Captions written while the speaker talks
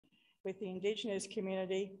with the Indigenous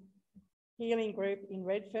community healing group in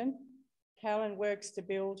Redfern. Carolyn works to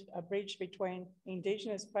build a bridge between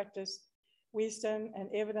Indigenous practice, wisdom and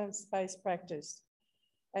evidence-based practice,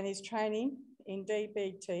 and is training in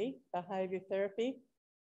DBT, behaviour therapy,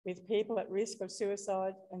 with people at risk of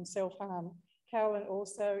suicide and self-harm. Carolyn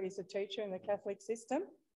also is a teacher in the Catholic system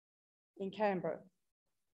in Canberra.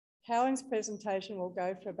 Carolyn's presentation will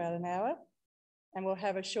go for about an hour, and we'll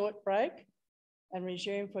have a short break and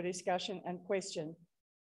resume for discussion and question.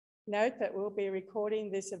 Note that we'll be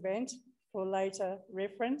recording this event for later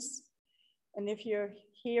reference. And if you're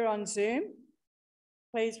here on Zoom,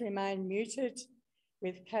 please remain muted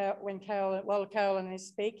while Carolyn is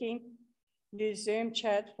speaking. Use Zoom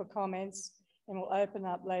chat for comments, and we'll open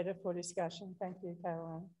up later for discussion. Thank you,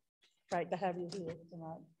 Carolyn. Great to have you here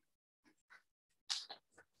tonight.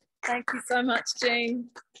 Thank you so much, Jean.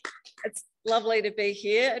 It's lovely to be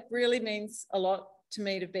here. It really means a lot to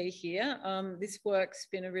me to be here. This work's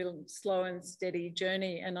been a real slow and steady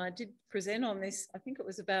journey, and I did present on this, I think it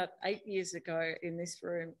was about 8 years ago in this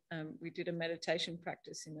room. We did a meditation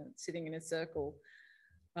practice sitting in a circle.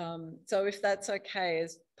 So if that's okay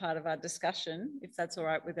as part of our discussion, if that's all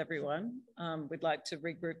right with everyone, we'd like to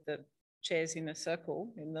regroup the chairs in a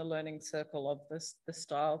circle, in the learning circle of the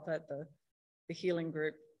style that the healing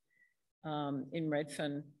group in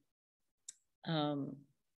Redfern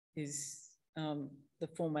is the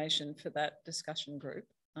formation for that discussion group,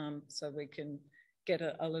 so we can get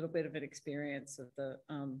a little bit of an experience of the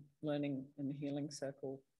learning and the healing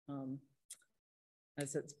circle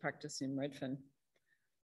as it's practiced in Redfern.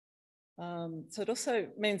 So it also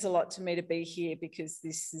means a lot to me to be here because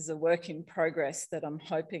this is a work in progress that I'm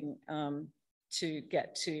hoping to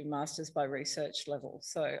get to Masters by Research level.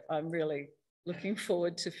 So I'm really looking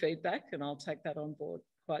forward to feedback, and I'll take that on board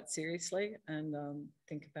quite seriously and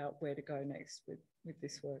think about where to go next with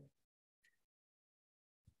this work.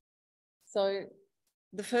 So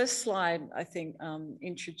the first slide, I think,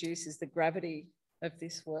 introduces the gravity of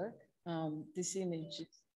this work. This image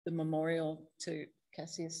is the memorial to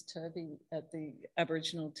Cassius Turvey at the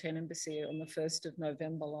Aboriginal Tent Embassy on the 1st of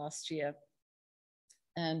November last year.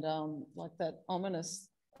 And like that ominous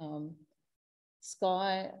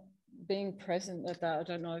sky being present at that, I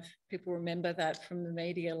don't know if people remember that from the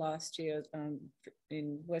media last year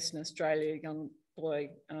in Western Australia, a young boy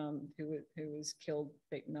who was killed,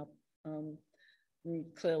 beaten up,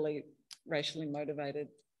 clearly racially motivated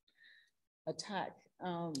attack.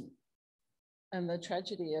 And the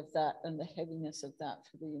tragedy of that and the heaviness of that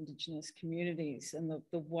for the Indigenous communities, and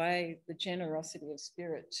the generosity of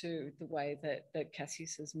spirit too, the way that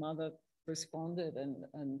Cassius's mother responded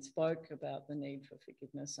and spoke about the need for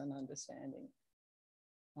forgiveness and understanding.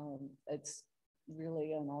 It's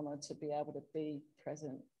really an honour to be able to be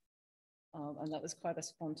present. And that was quite a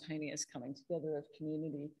spontaneous coming together of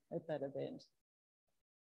community at that event.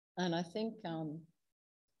 And I think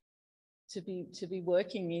to be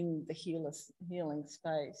working in the healing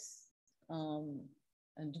space and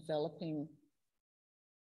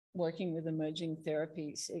working with emerging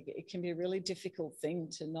therapies, it can be a really difficult thing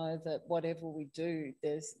to know that whatever we do,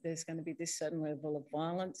 there's going to be this certain level of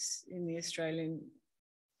violence in the Australian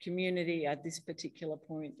community at this particular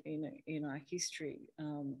point in our history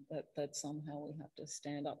that somehow we have to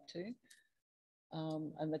stand up to.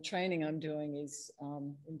 And the training I'm doing is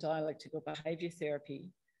in dialectical behaviour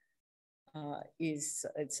therapy. It's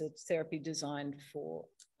a therapy designed for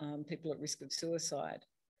people at risk of suicide.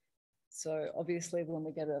 So obviously when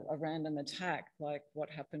we get a random attack, like what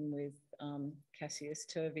happened with Cassius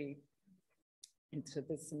Turvey, so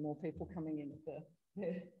there's some more people coming in.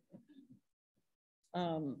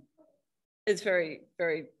 It's very,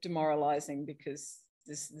 very demoralising because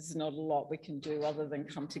there's not a lot we can do other than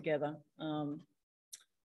come together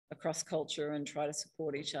across culture and try to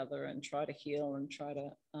support each other and try to heal and try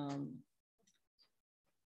to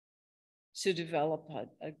develop,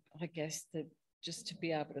 I guess, just to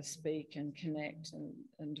be able to speak and connect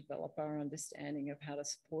and develop our understanding of how to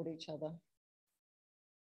support each other.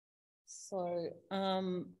 So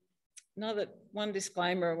one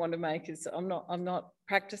disclaimer I want to make is I'm not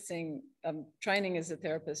practicing, training as a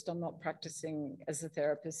therapist. I'm not practicing as a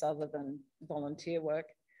therapist other than volunteer work.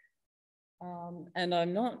 And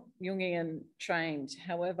I'm not Jungian trained.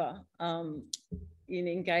 However, in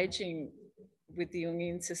engaging with the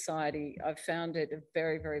Jungian Society, I've found it a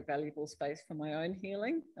very, very valuable space for my own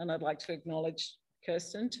healing. And I'd like to acknowledge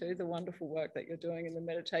Kirsten too, the wonderful work that you're doing in the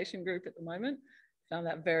meditation group at the moment. Found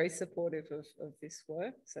that very supportive of this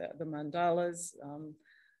work. So the mandalas,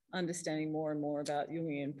 understanding more and more about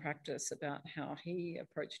Jungian practice, about how he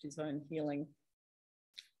approached his own healing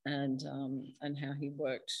and how he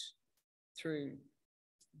worked through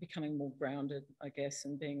becoming more grounded, I guess,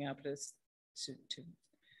 and being able to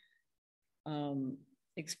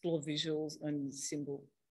explore visuals and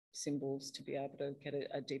symbols to be able to get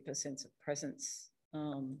a deeper sense of presence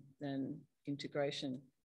than integration.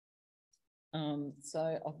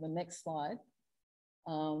 So on the next slide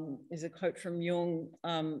is a quote from Jung.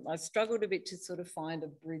 I struggled a bit to sort of find a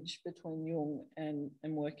bridge between Jung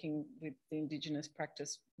and working with the Indigenous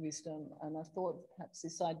practice wisdom. And I thought perhaps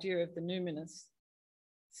this idea of the numinous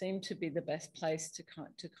seemed to be the best place to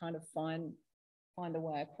kind of find a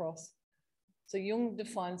way across. So Jung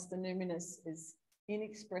defines the numinous as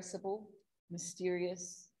inexpressible,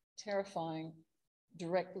 mysterious, terrifying,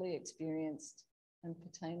 directly experienced, and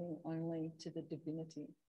pertaining only to the divinity.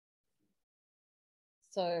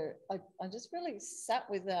 So I just really sat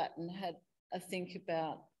with that and had a think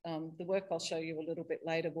about the work I'll show you a little bit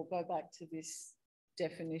later. We'll go back to this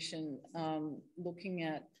definition, looking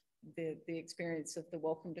at the experience of the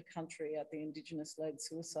Welcome to Country at the Indigenous-led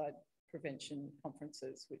suicide prevention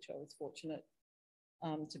conferences, which I was fortunate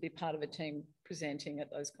to be part of a team presenting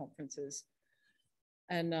at those conferences.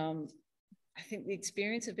 And I think the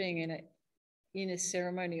experience of being in a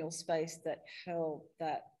ceremonial space that held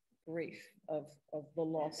that grief of the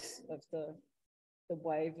loss of the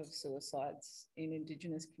wave of suicides in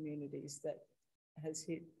Indigenous communities that has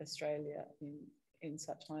hit Australia in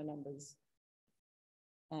such high numbers.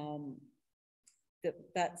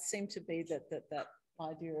 That seemed to be that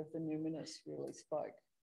idea of the numinous really spoke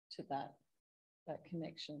to that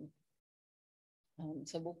connection.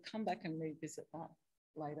 So we'll come back and revisit that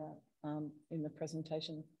later in the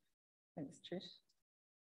presentation. Thanks, Trish.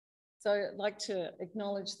 So I'd like to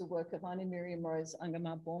acknowledge the work of Aunty Miriam Rose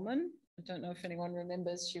Ungunmerr Baumann. I don't know if anyone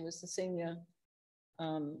remembers, she was the Senior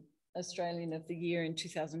Australian of the Year in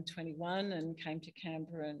 2021 and came to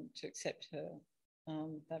Canberra and to accept her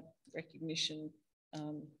that recognition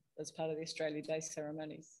as part of the Australia Day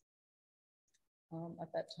ceremonies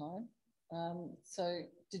at that time. So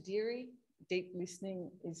Dadirri, deep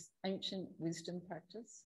listening, is ancient wisdom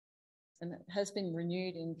practice, and it has been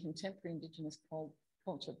renewed in contemporary Indigenous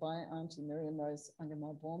culture by Aunty Miriam Rose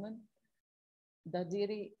Ungunmerr Baumann.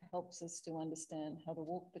 Dadirri helps us to understand how to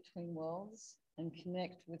walk between worlds and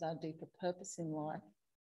connect with our deeper purpose in life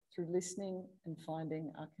through listening and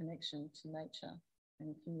finding our connection to nature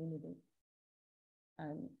and community.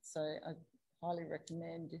 And so I highly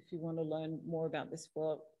recommend, if you want to learn more about this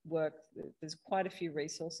work, there's quite a few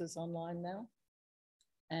resources online now.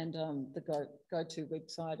 And the go-to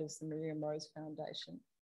website is the Miriam Rose Foundation.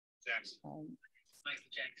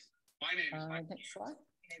 Michael Jackson. My name is Michael. Next slide.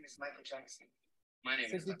 My name is Michael Jackson. My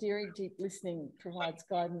name is Dadirri Deep Listening provides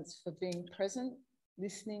guidance for being present,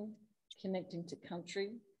 listening, connecting to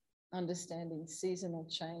country, understanding seasonal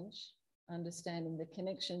change, understanding the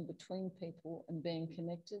connection between people and being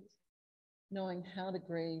connected, knowing how to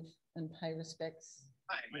grieve and pay respect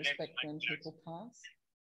when people pass,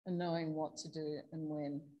 and knowing what to do and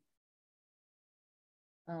when.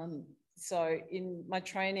 So in my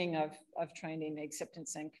training, I've trained in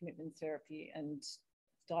acceptance and commitment therapy and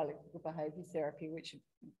dialectical behaviour therapy, which are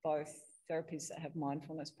both therapies that have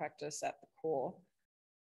mindfulness practice at the core.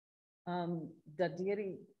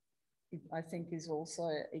 Dadirri, I think, is also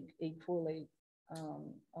equally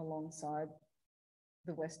alongside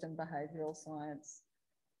the Western behavioural science,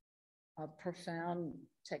 a profound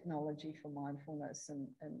technology for mindfulness and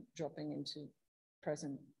dropping into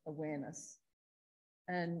present awareness.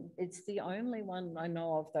 And it's the only one I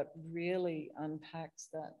know of that really unpacks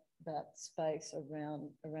that space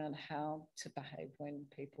around how to behave when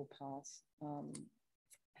people pass,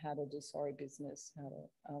 how to do sorry business, how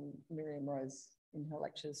to, Miriam Rose in her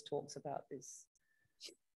lectures talks about this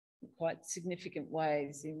quite significant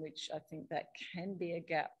ways in which I think that can be a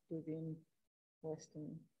gap within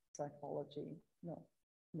Western psychology, not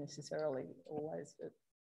necessarily always,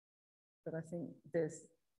 but I think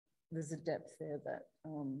there's a depth there that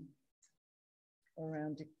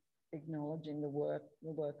around acknowledging the work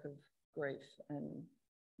of grief and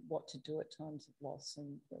what to do at times of loss.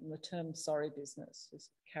 And the term sorry business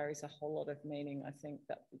just carries a whole lot of meaning, I think,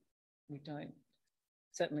 that we don't,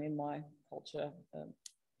 certainly in my culture,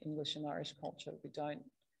 English and Irish culture, we don't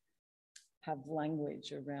have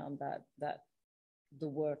language around that the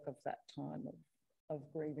work of that time of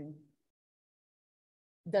grieving.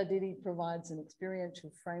 Dadirri provides an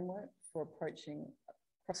experiential framework for approaching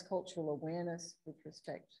cross-cultural awareness with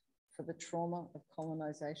respect for the trauma of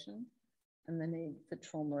colonisation and the need for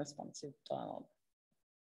trauma-responsive dialogue.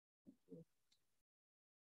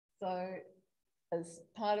 So as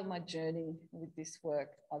part of my journey with this work,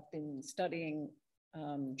 I've been studying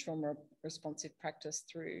trauma-responsive practice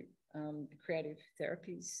through the creative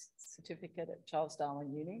therapies certificate at Charles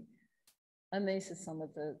Darwin Uni. And these are some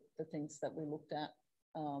of the things that we looked at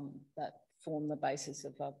that form the basis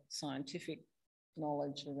of our scientific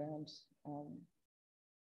knowledge around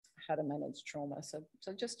how to manage trauma. So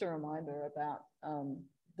just a reminder about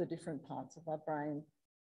the different parts of our brain.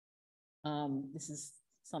 This is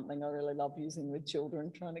something I really love using with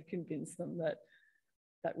children, trying to convince them that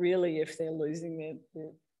really, if they're losing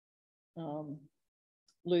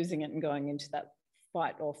losing it and going into that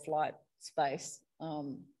fight or flight space,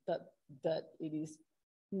 that it is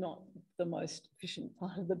not the most efficient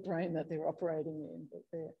part of the brain that they're operating in, but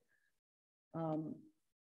they're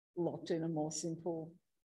locked in a more simple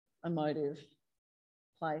emotive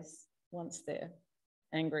place once they're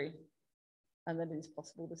angry, and that it is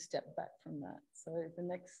possible to step back from that. So the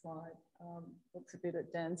next slide looks a bit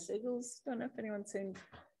at Dan Siegel's. Don't know if anyone's seen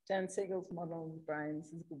Dan Siegel's model of brains.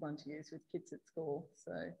 It's a good one to use with kids at school.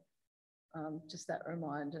 So just that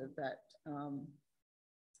reminder that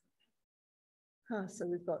so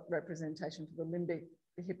we've got representation for the limbic,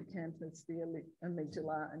 the hippocampus, the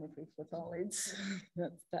amygdala, and epiphothoids.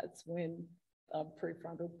 That's when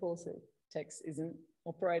prefrontal cortex isn't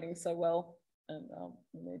operating so well, and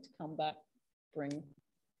we need to come back, bring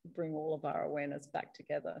all of our awareness back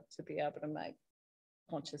together to be able to make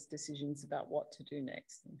conscious decisions about what to do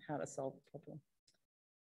next and how to solve the problem.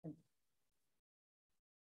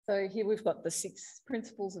 So here we've got the 6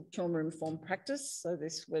 principles of trauma-informed practice. So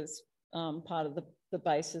this was part of the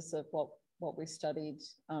basis of what we studied.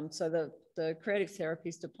 So the creative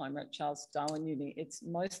therapies diploma at Charles Darwin Uni, it's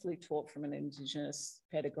mostly taught from an Indigenous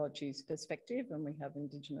pedagogy's perspective, and we have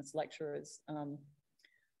Indigenous lecturers.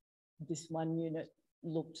 This one unit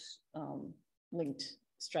linked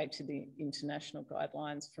straight to the international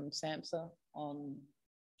guidelines from SAMHSA on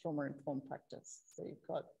trauma-informed practice. So you've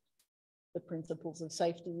got the principles of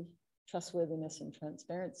safety, trustworthiness and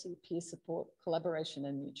transparency, peer support, collaboration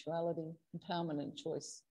and mutuality, empowerment and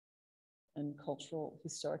choice, and cultural,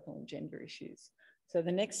 historical and gender issues. So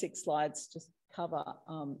the next 6 slides just cover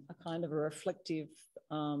a kind of a reflective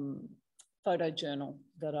photo journal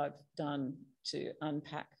that I've done to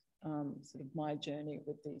unpack sort of my journey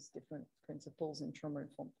with these different principles in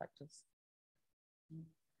trauma-informed practice.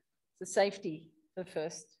 So safety, the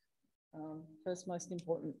first most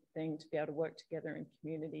important thing to be able to work together in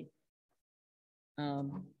community.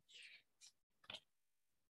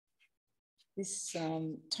 This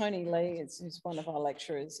Tony Lee is one of our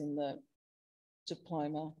lecturers in the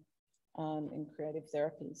diploma in creative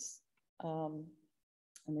therapies, an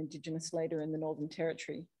Indigenous leader in the Northern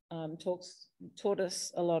Territory, taught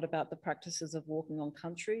us a lot about the practices of walking on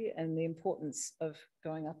country and the importance of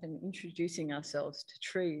going up and introducing ourselves to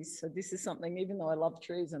trees. So this is something, even though I love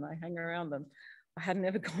trees and I hang around them, I had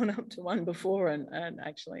never gone up to one before and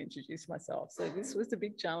actually introduced myself. So this was a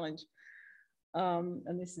big challenge.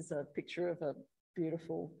 And this is a picture of a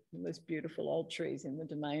beautiful, most beautiful old trees in the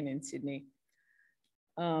Domain in Sydney.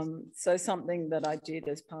 So something that I did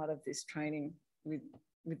as part of this training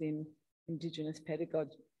within Indigenous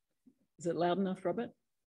pedagogy. Is it loud enough, Robert?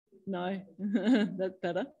 No, that's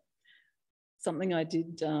better. Something I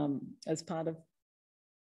did as part of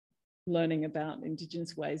learning about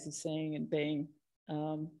Indigenous ways of seeing and being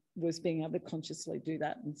was being able to consciously do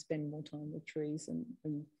that and spend more time with trees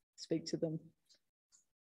and speak to them.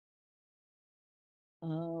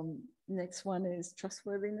 Next one is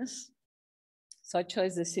trustworthiness. So I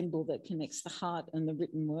chose a symbol that connects the heart and the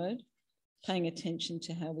written word, paying attention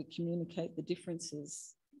to how we communicate the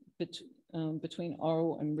differences between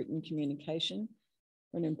oral and written communication,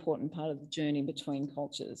 an important part of the journey between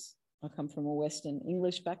cultures. I come from a Western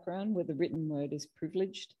English background where the written word is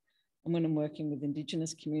privileged. And when I'm working with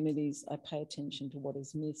Indigenous communities, I pay attention to what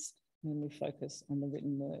is missed when we focus on the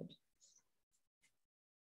written word.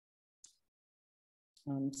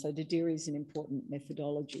 So Dadirri is an important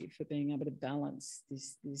methodology for being able to balance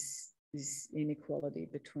this inequality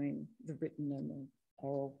between the written and the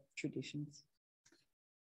oral traditions.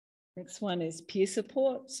 Next one is peer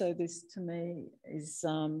support. So this to me is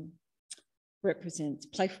represents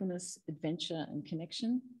playfulness, adventure and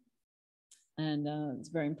connection. And it's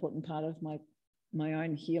a very important part of my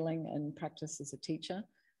own healing and practice as a teacher.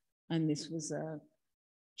 And this was a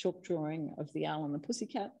chalk drawing of the owl and the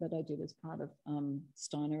pussycat that I did as part of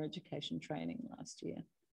Steiner education training last year.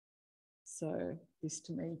 So this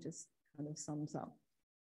to me just kind of sums up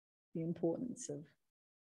the importance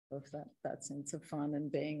of that sense of fun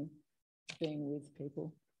and being with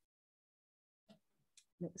people.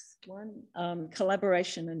 Next one,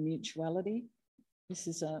 collaboration and mutuality. This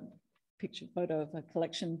is a picture photo of a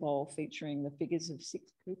collection bowl featuring the figures of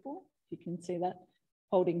 6 people. You can see that.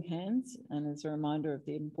 holding hands, and as a reminder of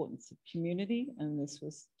the importance of community. And this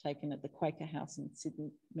was taken at the Quaker House in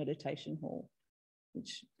Sydney Meditation Hall,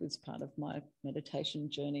 which was part of my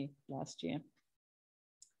meditation journey last year.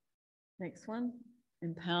 Next one,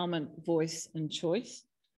 empowerment, voice and choice.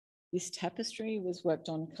 This tapestry was worked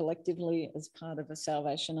on collectively as part of a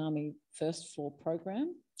Salvation Army first floor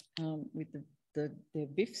program with the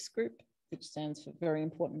VIFS group, which stands for Very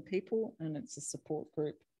Important People, and it's a support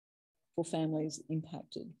group for families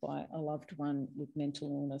impacted by a loved one with mental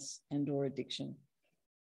illness and or addiction.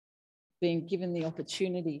 Being given the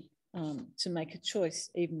opportunity to make a choice,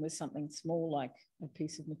 even with something small like a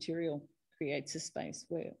piece of material, creates a space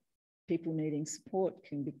where people needing support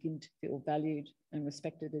can begin to feel valued and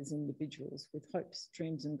respected as individuals with hopes,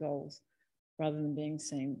 dreams and goals, rather than being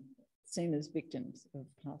seen as victims of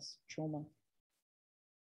past trauma.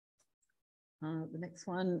 The next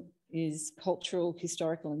one is cultural,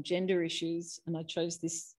 historical and gender issues. And I chose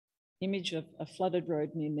this image of a flooded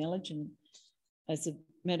road near Nellingen as a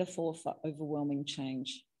metaphor for overwhelming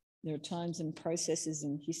change. There are times and processes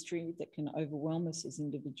in history that can overwhelm us as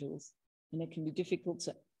individuals, and it can be difficult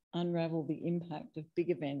to unravel the impact of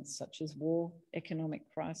big events such as war, economic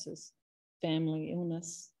crisis, family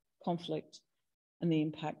illness, conflict, and the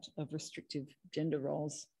impact of restrictive gender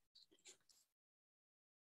roles.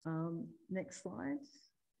 Next slide.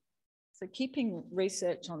 So keeping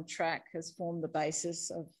research on track has formed the basis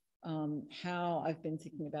of how I've been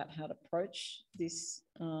thinking about how to approach this,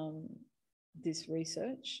 this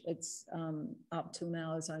research. It's up till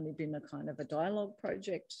now has only been a kind of a dialogue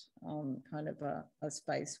project, kind of a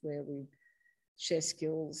space where we share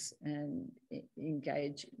skills and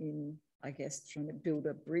engage in, I guess, trying to build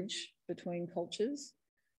a bridge between cultures.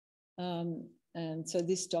 And so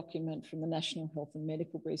this document from the National Health and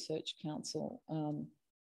Medical Research Council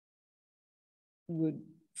would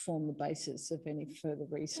form the basis of any further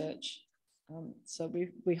research. So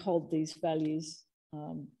we hold these values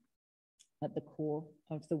at the core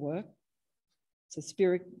of the work. So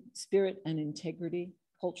spirit and integrity,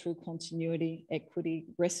 cultural continuity, equity,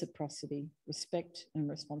 reciprocity, respect and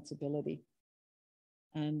responsibility.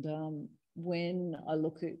 And when I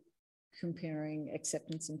look at comparing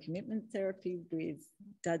acceptance and commitment therapy with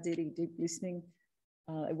Dadirri, deep listening,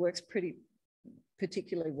 it works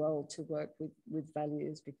particularly well to work with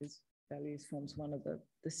values, because values forms one of the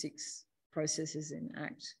 6 processes in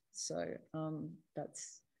ACT. So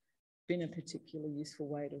that's been a particularly useful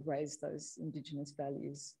way to raise those Indigenous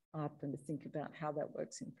values up and to think about how that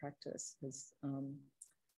works in practice has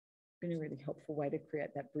been a really helpful way to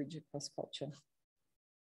create that bridge across culture.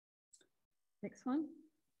 Next one.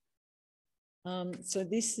 So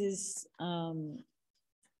this is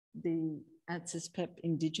the ATSIS-PEP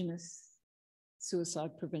Indigenous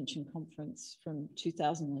Suicide Prevention Conference from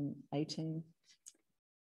 2018.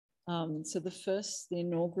 So the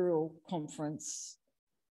inaugural conference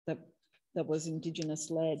that was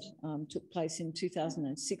Indigenous led took place in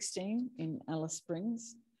 2016 in Alice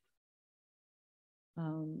Springs.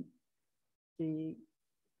 The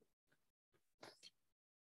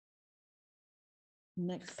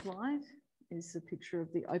next slide is a picture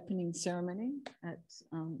of the opening ceremony at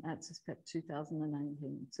ATSIS-PEP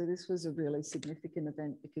 2018. So this was a really significant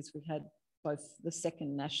event because we had both the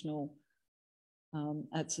second national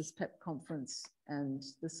ATSIS-PEP conference and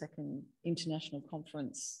the second international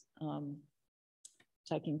conference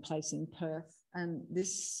taking place in Perth. And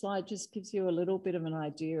this slide just gives you a little bit of an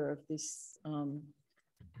idea of this.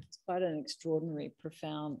 It's quite an extraordinary,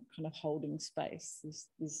 profound kind of holding space,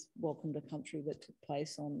 this welcome to country that took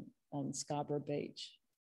place on Scarborough Beach.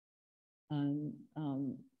 And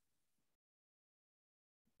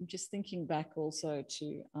just thinking back also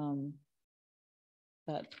to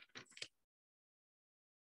that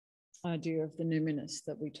idea of the numinous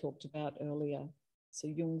that we talked about earlier. So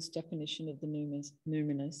Jung's definition of the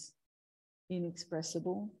numinous,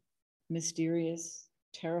 inexpressible, mysterious,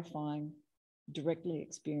 terrifying, directly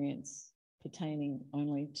experienced, pertaining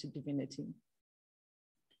only to divinity.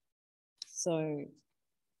 So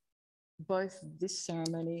both this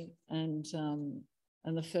ceremony and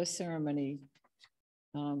the first ceremony,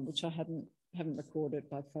 which I haven't recorded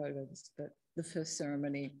by photos, but the first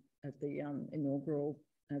ceremony at the inaugural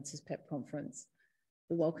ATSIS-PEP conference,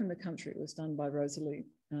 the welcome to country was done by Rosalie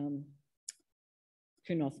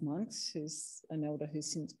Kunoth Monks, who's an elder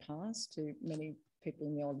who's since passed, who many people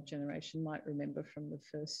in the older generation might remember from the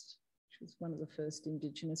first, she was one of the first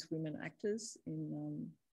Indigenous women actors in,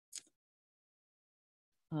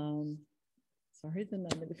 sorry, the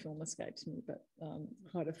name of the film escapes me, but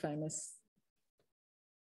quite a famous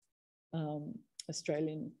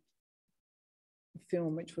Australian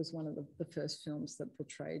film, which was one of the first films that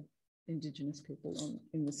portrayed Indigenous people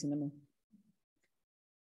in the cinema.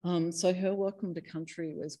 So her welcome to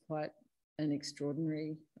country was quite an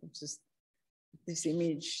extraordinary, just this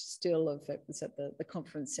image still of it was at the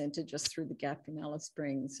conference centre just through the gap in Alice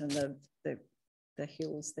Springs, and the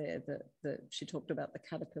hills there that she talked about, the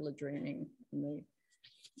caterpillar dreaming, and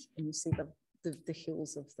you see the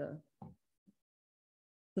hills of the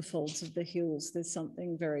folds of the hills. There's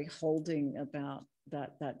something very holding about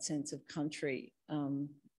that sense of country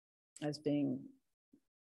as being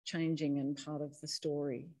changing and part of the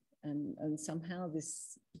story. And somehow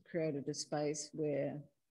this created a space where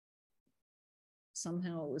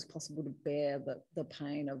somehow it was possible to bear the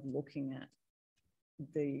pain of looking at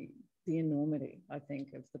the enormity, I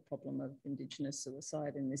think, of the problem of Indigenous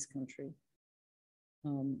suicide in this country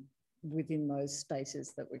within those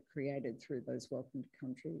spaces that were created through those welcomed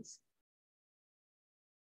countries.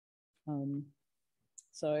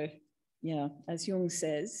 So yeah, as Jung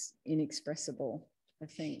says, inexpressible. I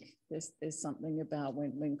think there's something about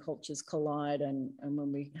when cultures collide and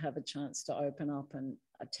when we have a chance to open up and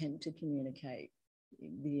attempt to communicate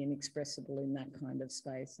the inexpressible in that kind of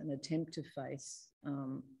space and attempt to face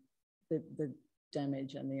the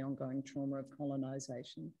damage and the ongoing trauma of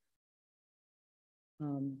colonisation.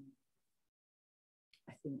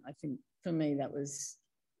 I think for me that was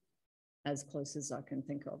as close as I can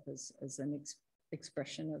think of as an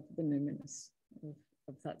expression of the numinous,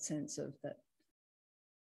 of that sense of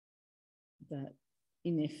that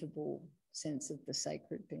ineffable sense of the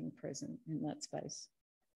sacred being present in that space.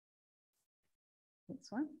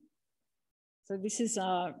 Next one. So this is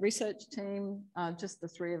our research team, just the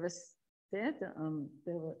three of us there.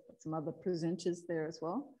 There were some other presenters there as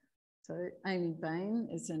well. So Amy Bain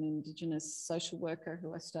is an Indigenous social worker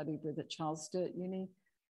who I studied with at Charles Sturt Uni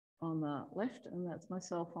on the left, and that's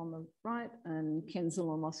myself on the right, and Ken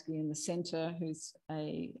Zulomovski in the centre, who's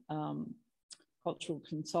a cultural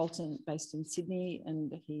consultant based in Sydney,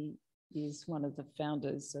 and he is one of the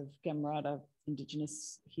founders of Gamarada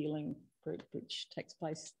Indigenous Healing Group, which takes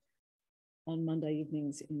place on Monday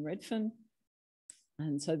evenings in Redfern.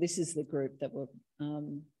 And so this is the group that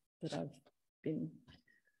that I've been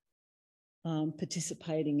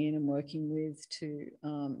participating in and working with to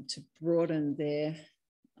broaden their,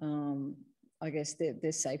 I guess,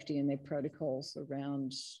 their safety and their protocols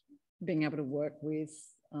around being able to work with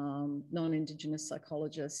non-Indigenous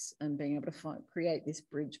psychologists and being able to create this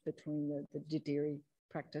bridge between the Dadirri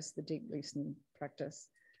practice, the deep listening practice,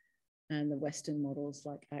 and the Western models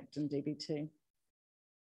like ACT and DBT.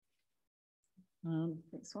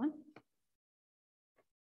 Next one.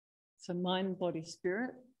 So mind, body,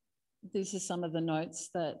 spirit. These are some of the notes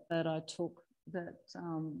that I took that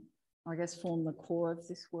I guess form the core of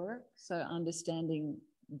this work. So understanding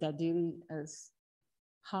Dadirri as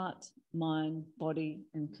heart, mind, body,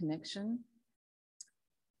 and connection.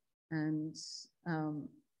 And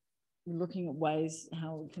looking at ways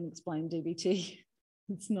how we can explain DBT.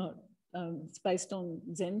 It's not, it's based on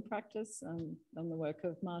Zen practice, on the work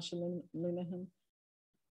of Marsha Lyneham.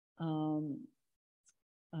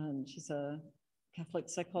 And she's a Catholic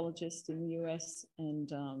psychologist in the US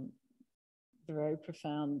and a very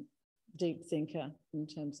profound, deep thinker in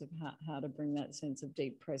terms of how to bring that sense of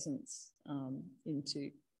deep presence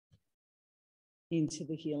into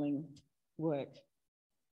the healing work.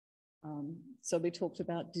 So we talked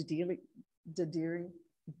about Dadirri,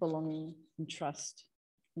 belonging and trust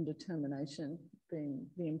and determination being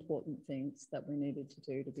the important things that we needed to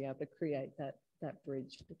do to be able to create that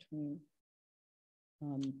bridge between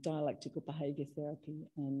dialectical behaviour therapy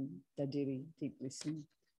and Dadirri, deep listening.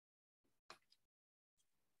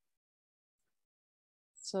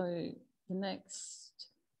 So the next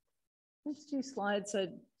few slides are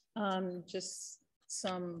just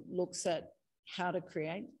some looks at how to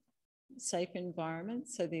create safe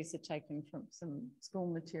environments. So these are taken from some school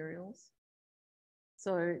materials.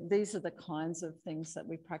 So these are the kinds of things that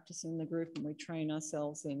we practice in the group and we train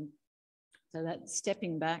ourselves in. So that's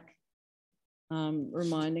stepping back,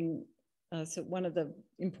 reminding, so one of the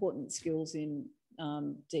important skills in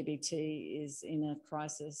DBT is in a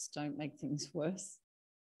crisis, don't make things worse.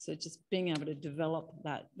 So just being able to develop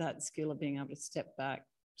that skill of being able to step back,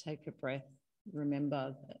 take a breath,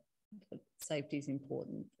 remember that safety is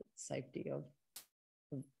important, the safety of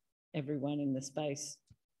everyone in the space.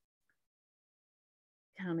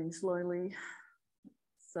 Counting slowly.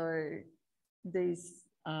 So these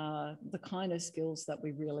are the kind of skills that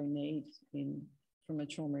we really need from a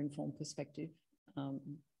trauma-informed perspective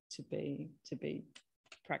to be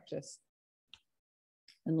practiced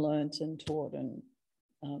and learnt and taught and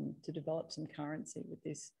to develop some currency with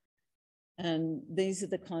this. And these are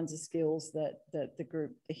the kinds of skills that the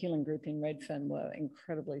healing group in Redfern were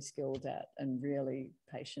incredibly skilled at and really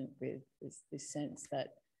patient with, this sense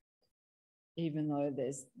that even though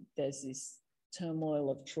there's this turmoil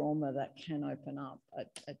of trauma that can open up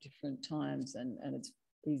at different times, and it's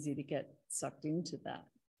easy to get sucked into that,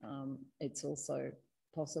 it's also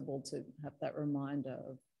possible to have that reminder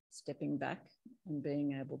of stepping back and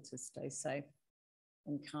being able to stay safe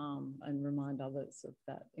and calm and remind others of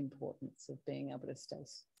that importance of being able to stay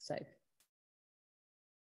safe.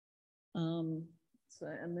 And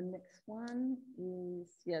the next one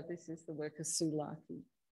is, this is the work of Sulaki.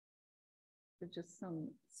 So just some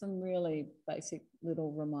really basic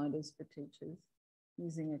little reminders for teachers,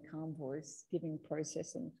 using a calm voice, giving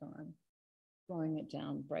processing time, slowing it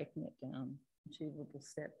down, breaking it down, achievable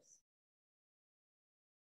steps.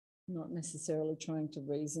 Not necessarily trying to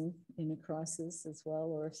reason in a crisis as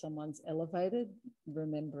well, or if someone's elevated,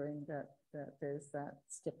 remembering that there's that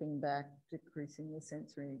stepping back, decreasing the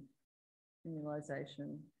sensory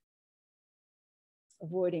stimulation,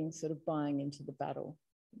 avoiding sort of buying into the battle,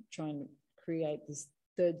 trying to create this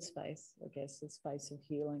third space, I guess, a space of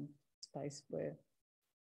healing, space where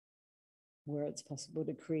it's possible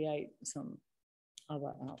to create some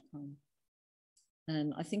other outcome.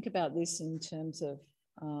 And I think about this in terms of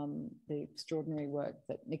the extraordinary work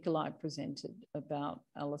that Nikolai presented about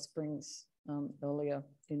Alice Springs earlier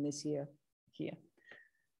in this year here.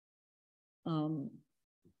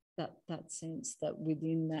 That sense that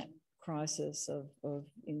within that crisis of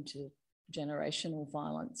intergenerational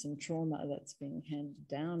violence and trauma that's being handed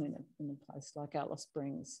down in a place like Alice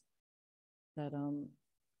Springs, that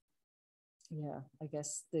I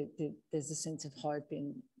guess there's a sense of hope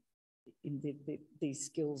in these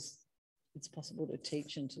skills. It's possible to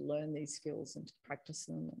teach and to learn these skills and to practice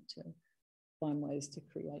them and to find ways to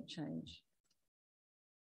create change.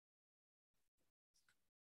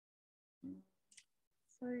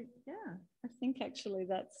 So I think actually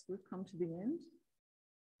we've come to the end.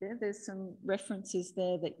 There's some references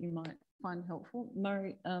there that you might find helpful.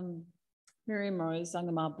 Miriam Rose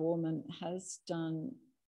Ungunmerr Baumann has done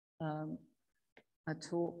a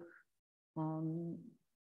talk on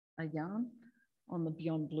a yarn on the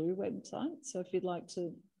Beyond Blue website. So if you'd like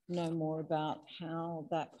to know more about how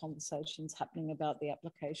that conversation's happening about the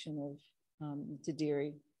application of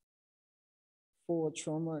Dadirri for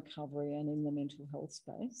trauma recovery and in the mental health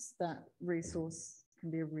space, that resource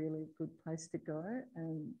can be a really good place to go.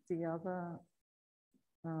 And the other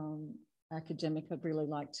academic I'd really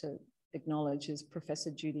like to acknowledge is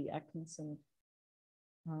Professor Judy Atkinson,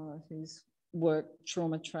 whose work,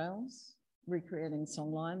 Trauma Trails, Recreating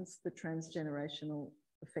Songlines, the Transgenerational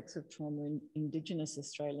Effects of Trauma in Indigenous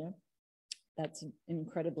Australia. That's an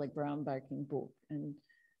incredibly groundbreaking book. And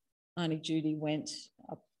Aunty Judy went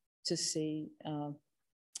up to see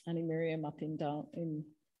Aunty Miriam up in Darwin,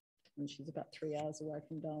 and she's about 3 hours away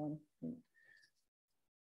from Darwin,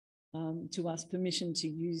 to ask permission to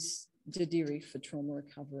use Dadirri for trauma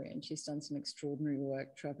recovery. And she's done some extraordinary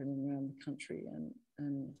work travelling around the country and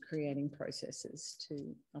creating processes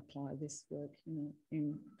to apply this work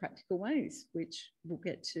in practical ways, which we'll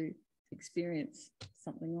get to experience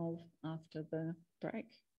something of after the break.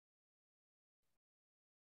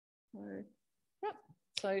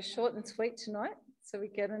 So short and sweet tonight. So we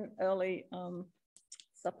get an early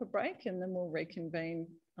supper break and then we'll reconvene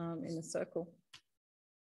in a circle.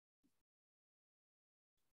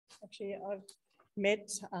 Actually, I've met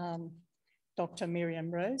Dr. Miriam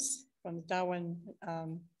Rose from Darwin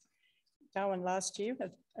last year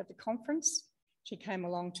at the conference. She came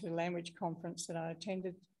along to the language conference that I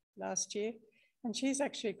attended last year, and she's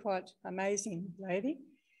actually quite an amazing lady.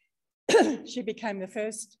 She became the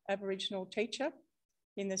first Aboriginal teacher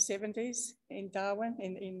in the 70s in Darwin,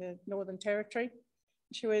 in the Northern Territory.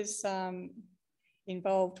 She was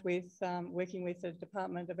involved with working with the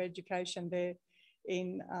Department of Education there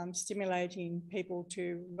in stimulating people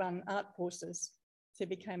to run art courses. She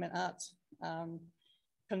became an arts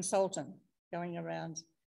consultant going around.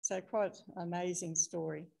 So quite an amazing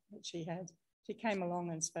story that she had. She came along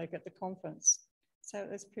and spoke at the conference. So it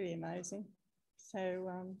was pretty amazing. So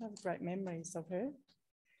I have great memories of her.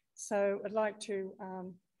 So I'd like to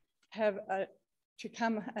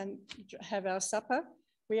come and have our supper.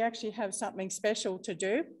 We actually have something special to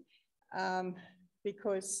do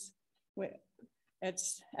because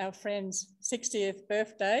it's our friend's 60th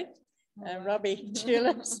birthday, Robbie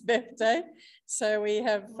Tulip's birthday. So we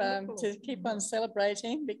have to keep on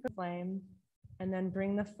celebrating. Because flame, and then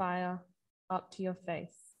bring the fire up to your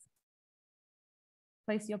face.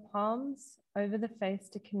 Place your palms over the face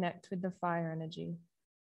to connect with the fire energy.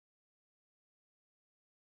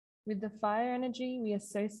 With the fire energy, we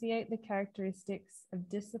associate the characteristics of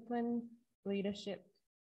discipline, leadership,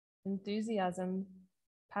 enthusiasm,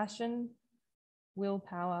 passion,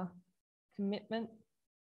 willpower, commitment,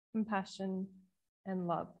 compassion, and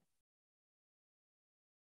love.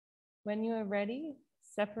 When you are ready,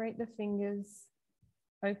 separate the fingers,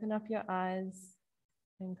 open up your eyes,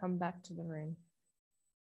 and come back to the room.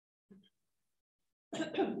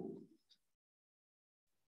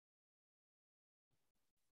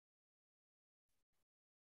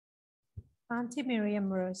 Aunty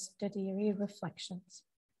Miriam Rose Dadirri Reflections.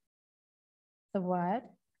 The word,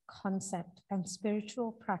 concept, and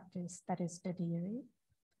spiritual practice that is Dadirri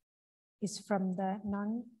is from the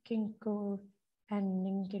Nauiyu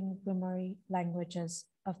and Ungunmerr languages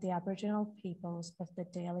of the Aboriginal peoples of the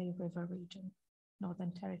Dadirri River region,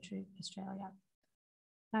 Northern Territory, Australia.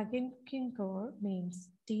 Nauiyu means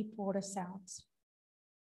deep water sounds.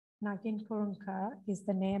 Nauiyu is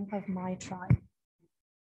the name of my tribe.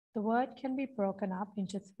 The word can be broken up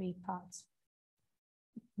into 3 parts.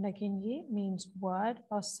 Nauiyu means word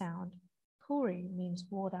or sound, Puri means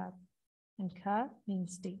water, and Ka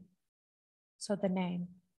means deep. So the name,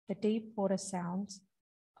 the deep water sounds,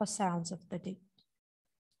 or sounds of the deep.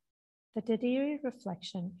 The Dadirri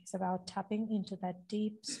reflection is about tapping into that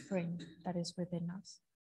deep spring that is within us.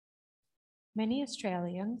 Many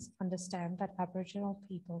Australians understand that Aboriginal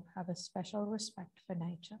people have a special respect for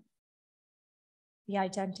nature. The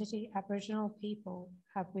identity Aboriginal people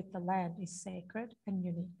have with the land is sacred and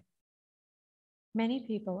unique. Many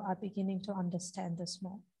people are beginning to understand this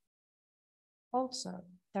more. Also,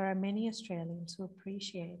 there are many Australians who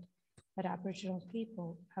appreciate that Aboriginal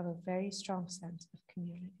people have a very strong sense of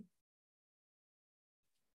community.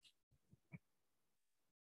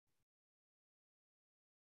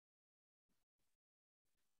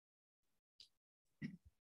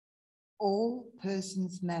 All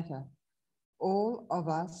persons matter. All of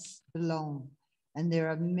us belong. And there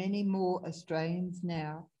are many more Australians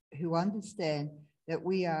now who understand that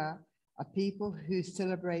we are a people who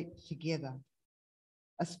celebrate together.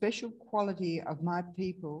 A special quality of my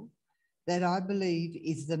people that I believe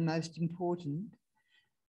is the most important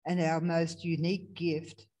and our most unique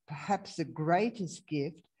gift, perhaps the greatest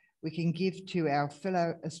gift we can give to our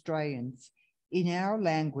fellow Australians. In our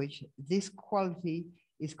language, this quality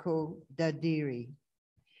is called Dadirri.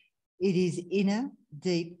 It is inner,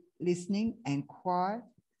 deep listening and quiet,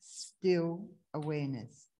 still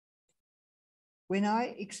awareness. When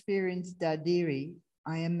I experience Dadirri,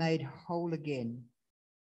 I am made whole again.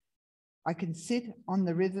 I can sit on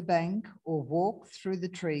the riverbank or walk through the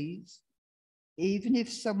trees. Even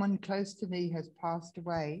if someone close to me has passed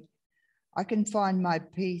away, I can find my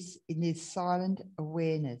peace in this silent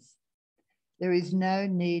awareness. There is no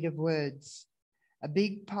need of words. A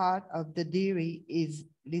big part of Dadirri is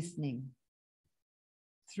listening.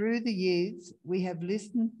 Through the years, we have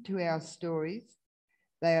listened to our stories.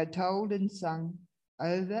 They are told and sung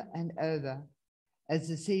over and over as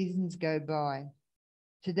the seasons go by.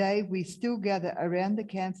 Today, we still gather around the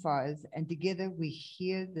campfires and together we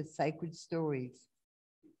hear the sacred stories.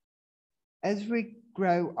 As we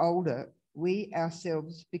grow older, we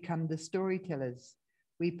ourselves become the storytellers.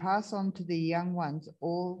 We pass on to the young ones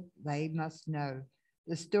all they must know.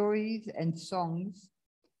 The stories and songs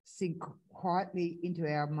sink quietly into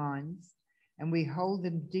our minds and we hold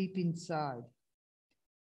them deep inside.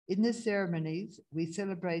 In the ceremonies, we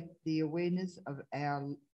celebrate the awareness of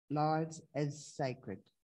our lives as sacred.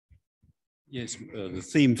 Yes, the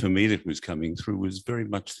theme for me that was coming through was very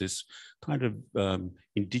much this kind of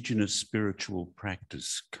Indigenous spiritual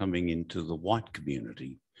practice coming into the white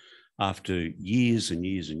community after years and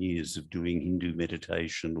years and years of doing Hindu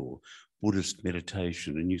meditation or Buddhist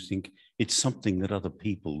meditation, and you think it's something that other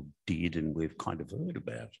people did and we've kind of heard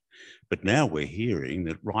about. But now we're hearing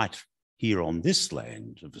that right here on this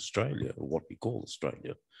land of Australia, or what we call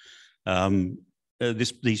Australia,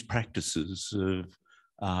 these practices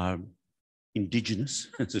are Indigenous,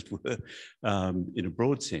 as it were, in a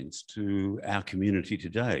broad sense, to our community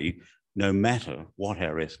today, no matter what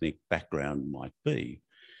our ethnic background might be.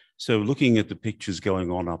 So looking at the pictures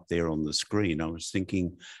going on up there on the screen, I was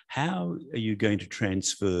thinking, how are you going to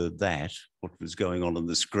transfer that, what was going on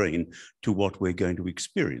the screen, to what we're going to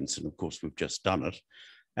experience? And of course, we've just done it.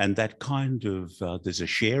 And that kind of, there's a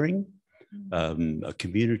sharing, a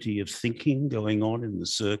community of thinking going on in the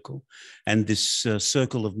circle, and this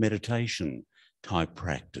circle of meditation type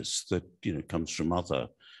practice that, you know, comes from other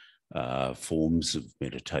forms of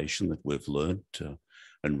meditation that we've learned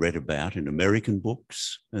and read about in American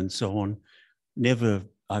books and so on. Never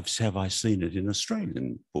have I seen it in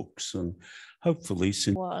Australian books, and hopefully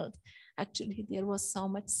since world. actually there was so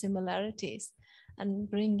much similarities, and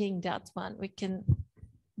bringing that one, we can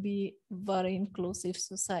be very inclusive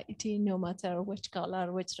society, no matter which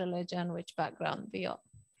color, which religion, which background we are.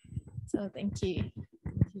 So thank you.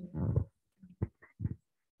 Thank you.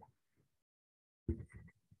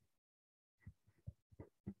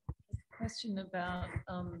 Question about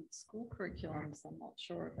school curriculums, I'm not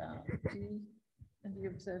sure about. Have you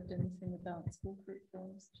observed anything about school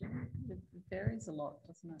curriculums, Jim? It varies a lot,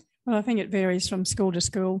 doesn't it? Well, I think it varies from school to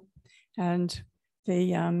school, and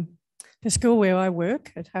the school where I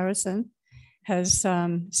work at Harrison has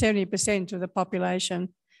 70% of the population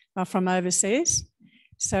are from overseas.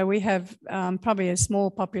 So we have probably a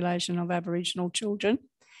small population of Aboriginal children,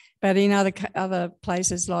 but in other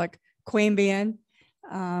places like Queanbeyan,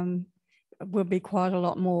 will be quite a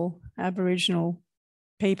lot more Aboriginal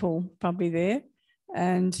people probably there.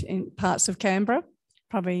 And in parts of Canberra,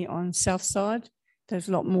 probably on south side, there's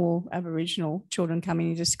a lot more Aboriginal children coming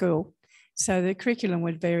into school. So the curriculum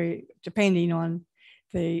would vary depending on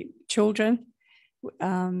the children.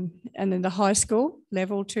 And in the high school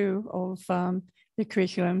level too of the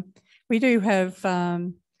curriculum, we do have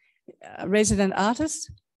resident artists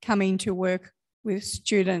coming to work with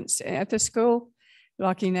students at the school.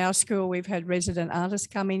 Like in our school, we've had resident artists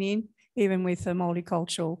coming in, even with the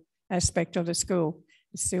multicultural aspect of the school.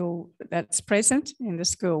 Still, that's present in the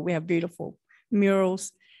school. We have beautiful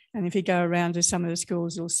murals. And if you go around to some of the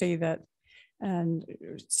schools, you'll see that. And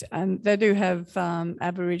they do have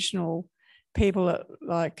Aboriginal people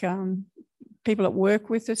people that work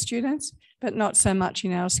with the students, but not so much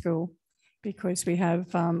in our school, because we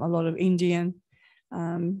have a lot of Indian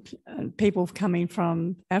people coming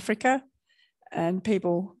from Africa, and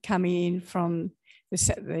people coming in from the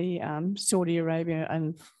Saudi Arabia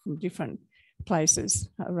and from different places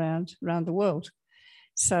around the world.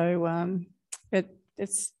 So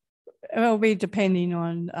it'll be depending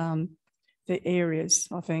on the areas,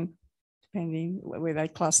 I think, depending where they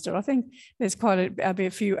cluster. I think there's quite a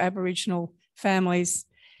few Aboriginal families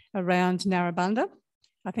around Narrabundah.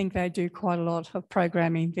 I think they do quite a lot of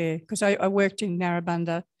programming there, because I worked in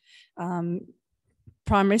Narrabundah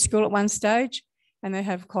primary school at one stage, and they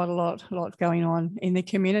have quite a lot going on in the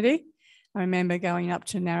community. I remember going up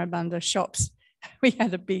to Narrabundah shops. We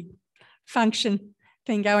had a big function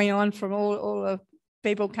thing going on from all the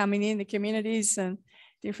people coming in, the communities, and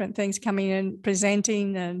different things coming in,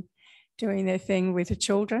 presenting and doing their thing with the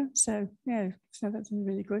children. So yeah, so that's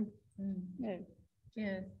really good. Yeah.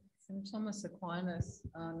 Yeah. St. Thomas Aquinas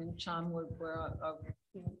in Charnwood, where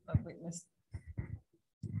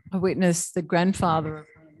I witnessed the grandfather of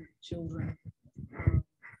one of the children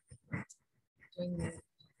doing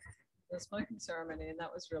the smoking ceremony, and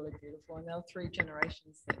that was really beautiful. And there were 3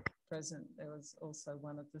 generations that present. There was also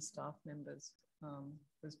one of the staff members who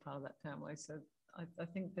was part of that family. So I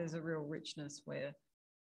think there's a real richness where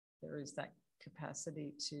there is that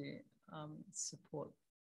capacity to support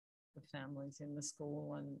the families in the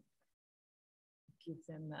school and give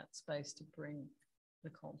them that space to bring the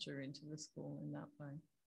culture into the school in that way.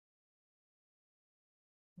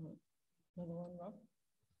 Another one, Rob?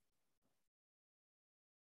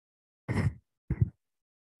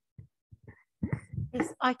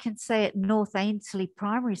 Yes, I can say at North Ainslie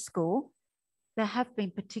Primary School, there have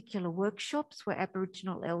been particular workshops where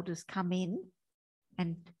Aboriginal elders come in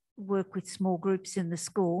and work with small groups in the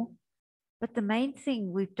school. But the main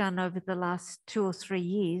thing we've done over the last 2 or 3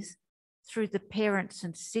 years, through the parents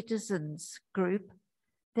and citizens group,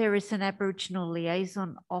 there is an Aboriginal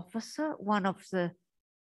liaison officer, one of the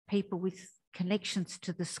people with connections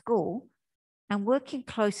to the school, and working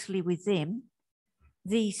closely with them,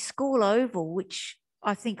 the school oval, which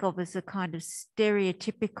I think of as a kind of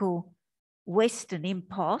stereotypical Western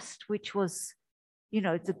impost, which was, you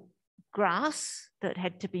know, the grass that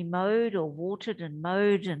had to be mowed or watered and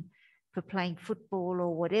mowed and for playing football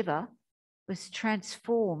or whatever, was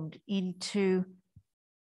transformed into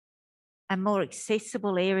a more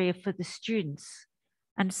accessible area for the students.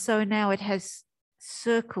 And so now it has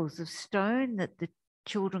circles of stone that the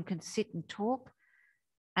children can sit and talk.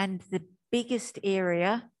 And the biggest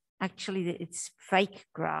area, actually it's fake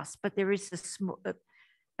grass, but there is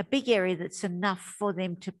a big area that's enough for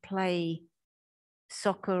them to play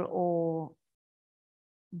soccer or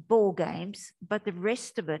ball games, but the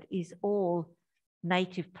rest of it is all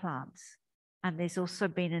native plants. And there's also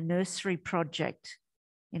been a nursery project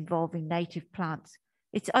involving native plants.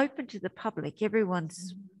 It's open to the public.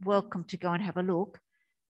 Everyone's welcome to go and have a look.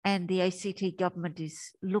 And the ACT government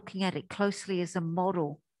is looking at it closely as a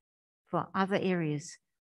model for other areas.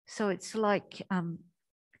 So it's like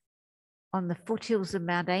on the foothills of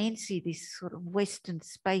Mount Ainslie, this sort of western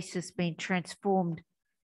space has been transformed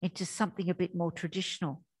into something a bit more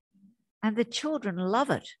traditional. And the children love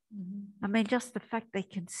it. I mean, just the fact they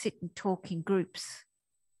can sit and talk in groups,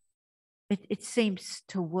 it seems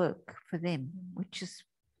to work for them, which is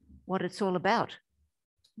what it's all about.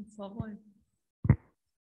 It's lovely.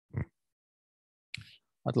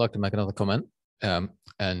 I'd like to make another comment,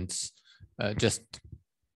 and just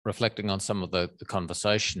reflecting on some of the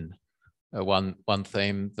conversation. One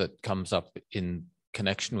theme that comes up in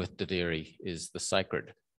connection with Dadirri is the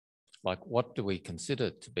sacred. Like, what do we consider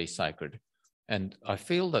to be sacred? And I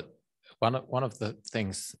feel that one of the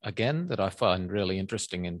things, again, that I find really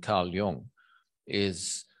interesting in Carl Jung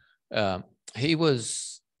is he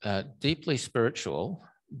was deeply spiritual,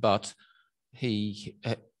 but he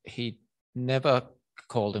never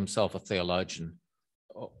called himself a theologian,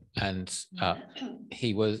 and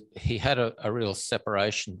he had a real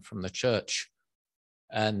separation from the church,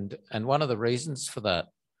 and one of the reasons for that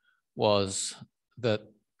was that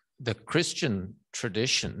the Christian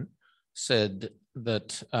tradition said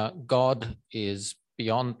that God is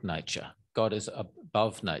beyond nature, God is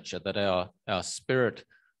above nature, that our spirit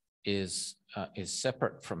is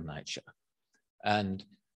separate from nature. And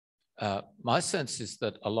my sense is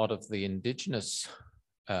that a lot of the Indigenous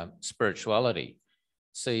spirituality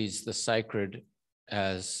sees the sacred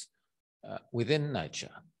as within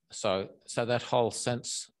nature. So that whole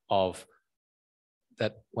sense of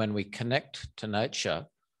that when we connect to nature,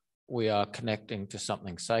 we are connecting to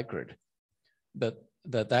something sacred.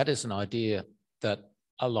 That is an idea that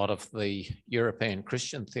a lot of the European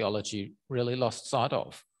Christian theology really lost sight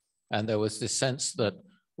of. And there was this sense that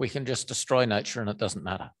we can just destroy nature and it doesn't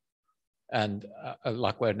matter. And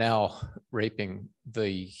like we're now reaping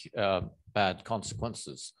the bad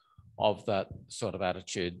consequences of that sort of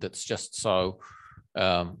attitude that's just so,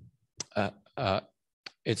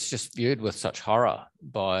 it's just viewed with such horror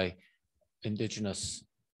by Indigenous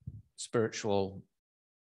spiritual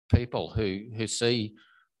people who see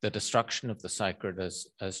the destruction of the sacred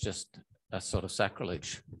as just a sort of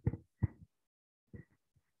sacrilege.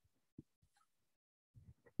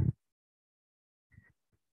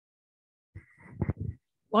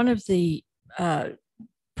 One of the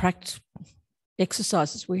practice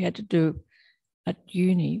exercises we had to do at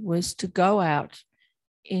uni was to go out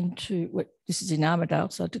into, this is in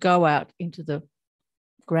Armidale, so to go out into the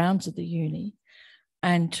grounds of the uni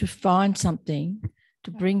and to find something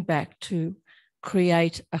to bring back to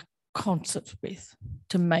create a concert with,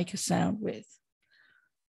 to make a sound with.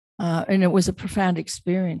 And it was a profound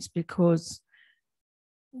experience because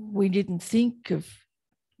we didn't think of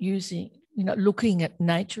using, looking at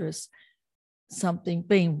nature as something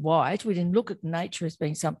being white. We didn't look at nature as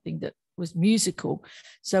being something that was musical.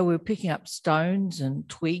 So we were picking up stones and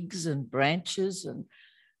twigs and branches and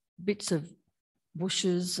bits of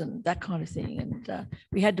bushes and that kind of thing. And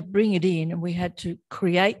we had to bring it in and we had to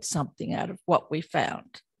create something out of what we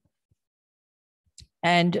found.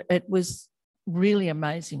 And it was really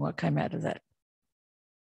amazing what came out of that.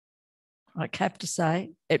 I have to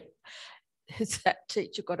say, that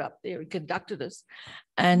teacher got up there and conducted us,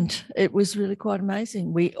 and it was really quite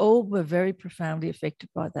amazing. We all were very profoundly affected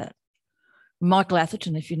by that. Michael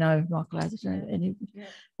Atherton, if you know Michael Atherton,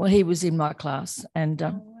 and he was in my class and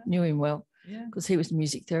knew him well because he was a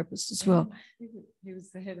music therapist as well. He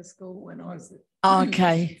was the head of school when I was at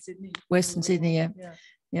Western Sydney,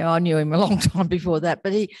 yeah, I knew him a long time before that.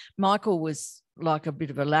 But Michael was like a bit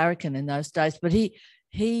of a larrikin in those days, but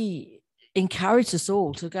he encouraged us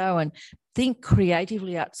all to go and think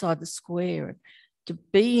creatively outside the square and to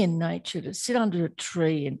be in nature, to sit under a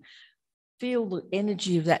tree and feel the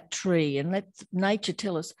energy of that tree and let nature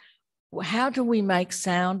tell us, how do we make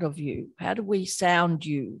sound of you? How do we sound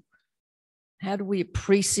you? How do we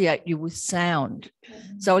appreciate you with sound?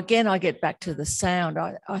 So again, I get back to the sound.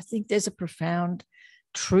 I think there's a profound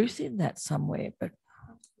truth in that somewhere, but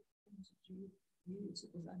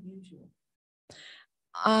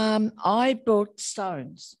I brought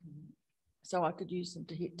stones so I could use them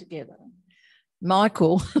to hit together.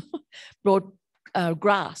 Michael brought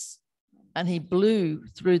grass and he blew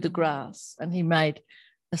through the grass and he made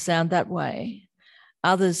a sound that way.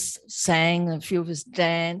 Others sang, a few of us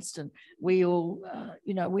danced, and we all,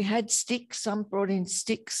 we had sticks. Some brought in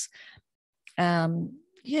sticks.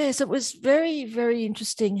 Yes, it was very, very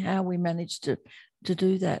interesting how we managed to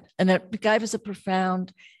do that. And it gave us a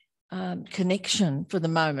profound connection, for the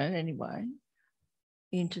moment anyway,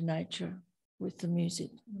 into nature with the music.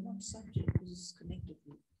 What subject was this connected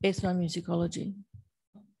with? Ethnomusicology.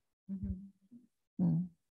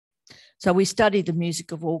 So we study the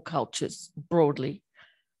music of all cultures broadly.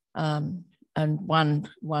 And one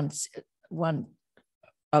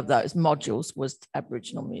of those modules was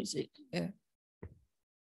Aboriginal music. Yeah.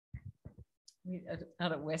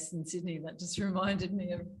 Out at Western Sydney, that just reminded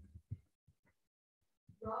me of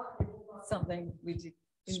something we did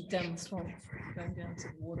down the swamp, going down to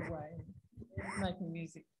the waterway, making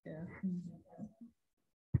music. Yeah.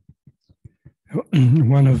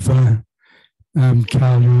 One of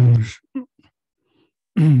Carl Jung's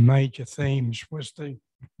major themes was the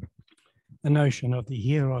notion of the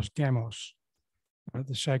hieros gamos,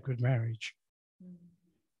 the sacred marriage.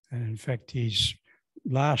 And in fact, his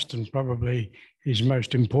last and probably his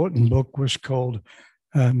most important book was called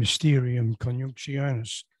Mysterium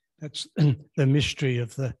Conjunctionis. That's the mystery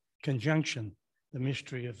of the conjunction, the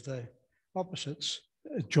mystery of the opposites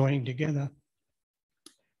joining together.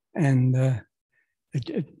 And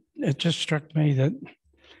it just struck me that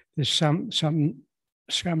there's some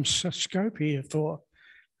scope here for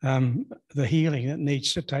the healing that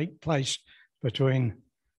needs to take place between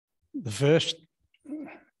the first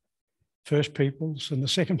peoples and the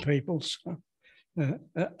second peoples,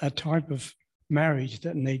 a type of marriage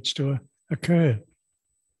that needs to occur.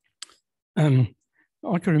 I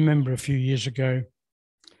can remember a few years ago,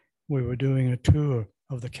 we were doing a tour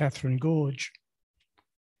of the Catherine Gorge,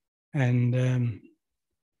 and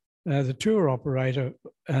the tour operator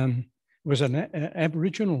was an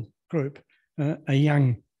Aboriginal group, a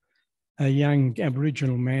young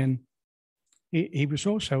Aboriginal man. He was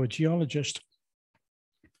also a geologist.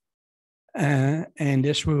 And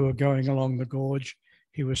as we were going along the gorge,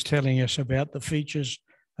 he was telling us about the features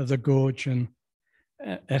of the gorge and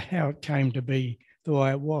how it came to be the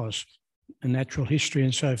way it was, a natural history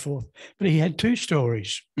and so forth. But he had two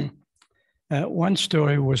stories. One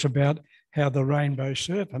story was about how the rainbow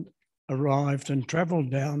serpent arrived and travelled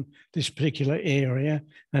down this particular area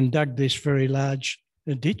and dug this very large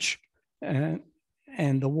ditch and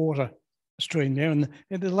the water stream there. And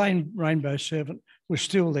the rainbow serpent was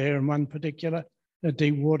still there in one particular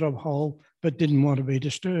deep water hole, but didn't want to be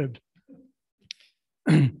disturbed.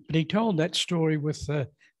 But he told that story with the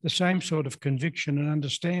same sort of conviction and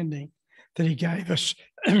understanding that he gave us,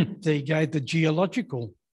 that he gave the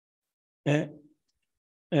geological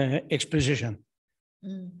exposition.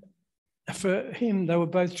 For him, they were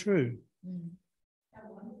both true.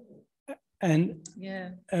 And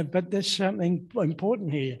but there's something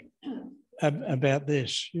important here about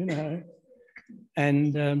this, you know,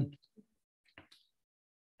 and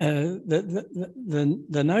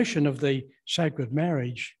the notion of the sacred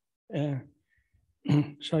marriage.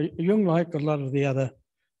 So Jung, like a lot of the other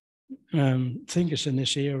thinkers in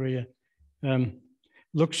this area,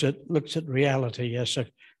 looks at reality as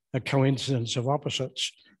a coincidence of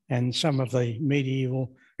opposites, and some of the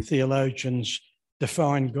medieval theologians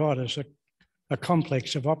define God as a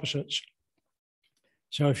complex of opposites.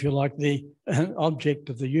 So if you like, the object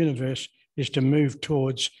of the universe is to move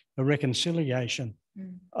towards a reconciliation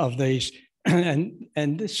of these, and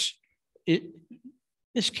this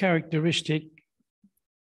characteristic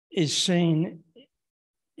is seen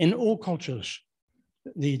in all cultures: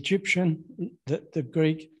 the Egyptian, the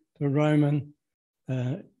Greek, the Roman,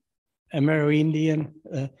 Amerindian,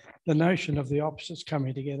 the notion of the opposites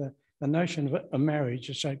coming together, the notion of a marriage,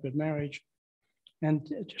 a sacred marriage. And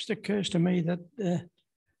it just occurs to me that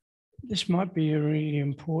this might be a really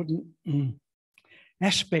important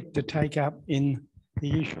aspect to take up in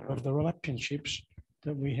the issue of the relationships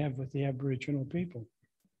that we have with the Aboriginal people.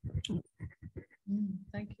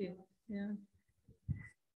 Thank you. Yeah.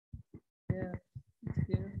 Yeah, it's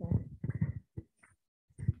beautiful.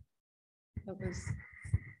 That was...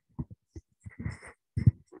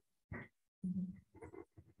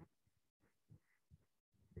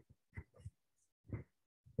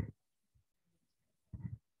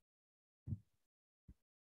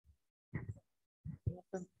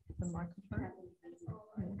 The microphone.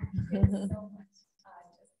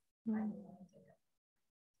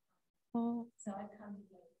 Oh. So I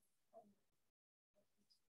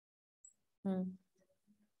can't.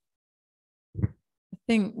 I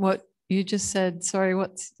think what you just said, sorry,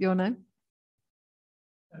 what's your name?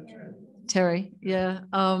 Terry. Yeah.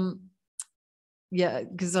 Yeah,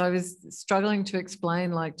 because I was struggling to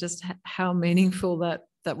explain like just how meaningful that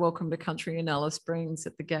Welcome to Country in Alice Springs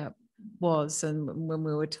at the Gap was, and when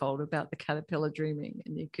we were told about the caterpillar dreaming,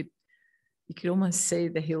 and you could almost see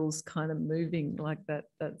the hills kind of moving, like that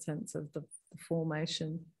sense of the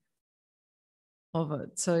formation of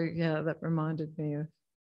it. So yeah, that reminded me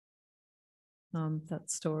of that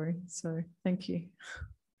story. So thank you.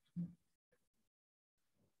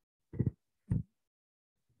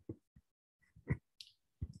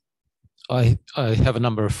 I have a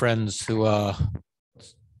number of friends who are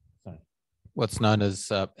what's known as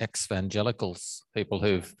ex-evangelicals, people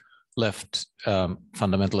who've left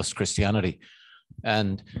fundamentalist Christianity.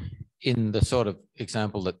 And in the sort of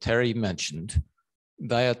example that Terry mentioned,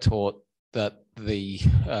 they are taught that the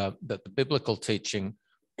biblical teaching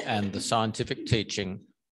and the scientific teaching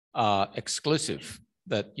are exclusive,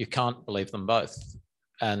 that you can't believe them both.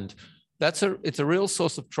 And it's a real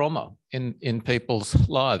source of trauma in people's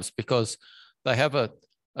lives, because they have a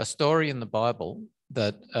story in the Bible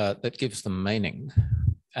that gives them meaning,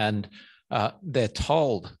 and they're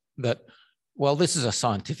told that, well, this is a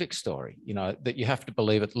scientific story, that you have to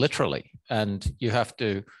believe it literally, and you have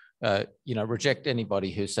to reject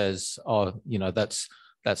anybody who says, oh,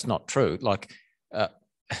 that's not true. Like,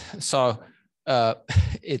 it's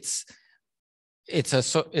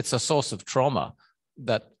a source of trauma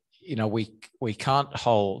that we can't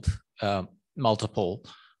hold multiple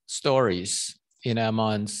stories in our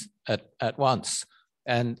minds at once.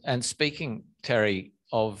 And speaking, Terry,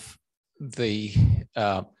 of the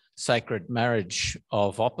sacred marriage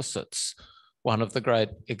of opposites, one of the great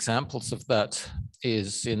examples of that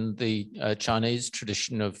is in the Chinese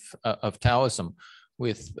tradition of Taoism,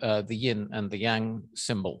 with the yin and the yang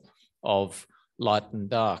symbol of light and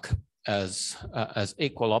dark as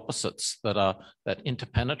equal opposites that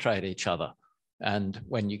interpenetrate each other. And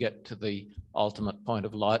when you get to the ultimate point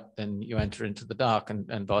of light, then you enter into the dark,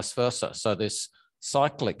 and vice versa. So this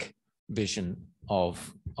cyclic vision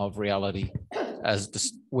of reality,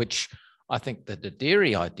 which I think the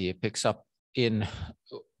Dadirri idea picks up in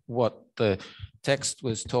what the text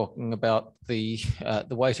was talking about, the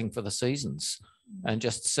waiting for the seasons, and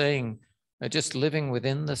just living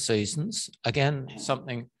within the seasons. Again,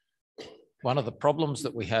 one of the problems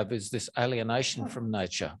that we have is this alienation from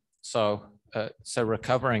nature. So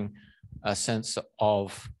recovering a sense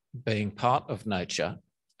of being part of nature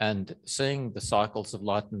and seeing the cycles of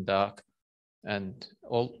light and dark and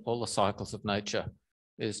all the cycles of nature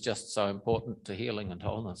is just so important to healing and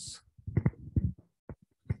wholeness.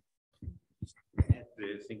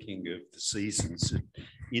 They're thinking of the seasons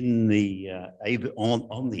in the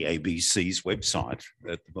on the ABC's website.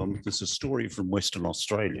 At the moment, there's a story from Western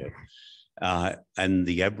Australia and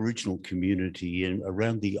the Aboriginal community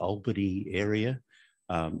around the Albany area.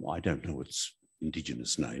 I don't know its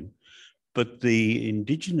Indigenous name, but the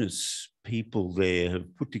Indigenous people there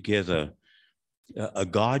have put together a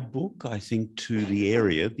guidebook, I think, to the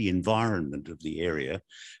area, the environment of the area,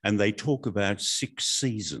 and they talk about 6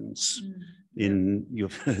 seasons.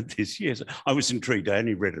 You've heard this, yes. I was intrigued. I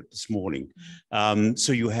only read it this morning.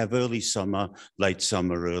 So you have early summer,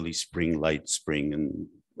 early spring, late spring, and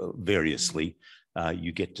variously,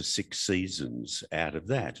 you get to 6 seasons out of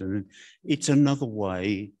that. And it's another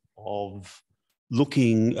way of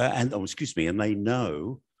looking, and they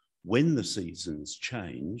know when the seasons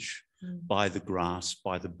change by the grass,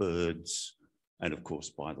 by the birds, and of course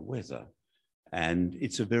by the weather. And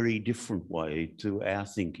it's a very different way to our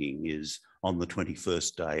thinking is on the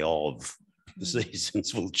 21st day of the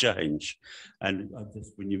seasons will change. And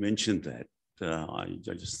when you mentioned that, I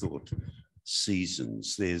just thought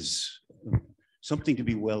seasons, there's something to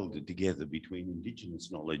be welded together between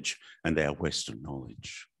Indigenous knowledge and our Western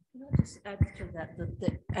knowledge. Can I just add to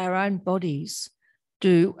that our own bodies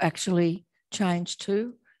do actually change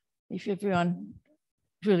too? If everyone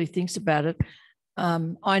really thinks about it,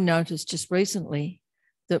 I noticed just recently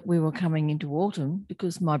that we were coming into autumn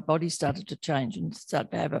because my body started to change and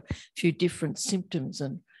started to have a few different symptoms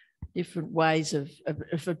and different ways of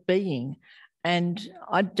it being. And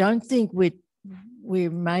I don't think we're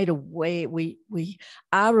made aware, we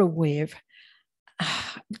are aware of,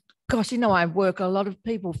 gosh, I work, a lot of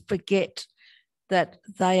people forget that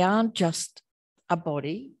they aren't just a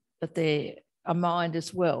body, but they're a mind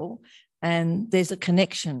as well. And there's a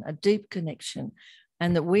connection, a deep connection,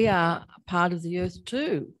 and that we are a part of the earth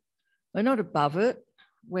too. We're not above it,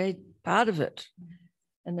 we're part of it.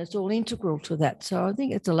 And it's all integral to that. So I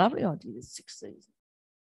think it's a lovely idea, the 6 seasons.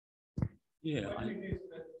 Yeah.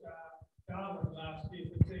 Darwin last year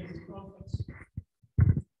at the Teams conference.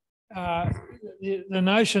 The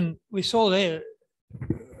notion we saw there,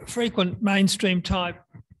 frequent mainstream type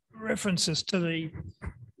references to the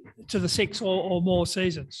 6 or more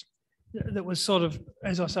seasons. That was sort of,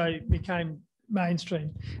 as I say, became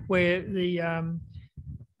mainstream, where the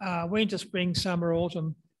winter, spring, summer,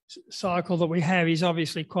 autumn cycle that we have is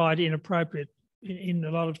obviously quite inappropriate in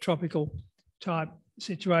a lot of tropical type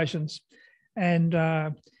situations. And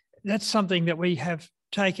that's something that we have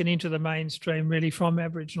taken into the mainstream really from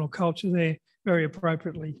Aboriginal culture there very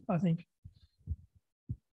appropriately, I think.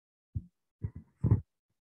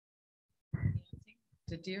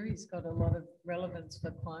 Dadirri's got a lot of relevance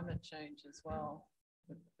for climate change as well,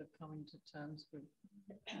 with coming to terms with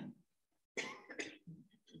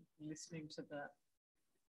listening to that,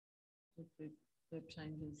 with the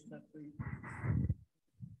changes that we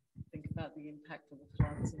think about the impact of the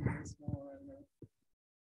floods in Lismore and the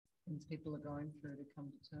things people are going through to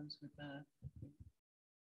come to terms with that.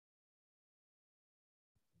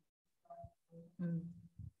 Mm.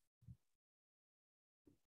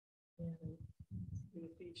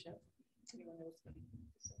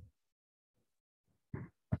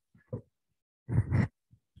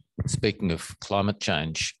 Speaking of climate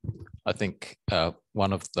change, I think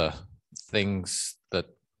one of the things that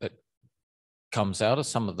comes out of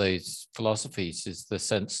some of these philosophies is the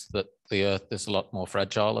sense that the earth is a lot more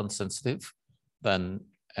fragile and sensitive than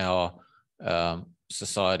our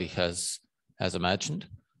society has imagined,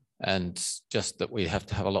 and just that we have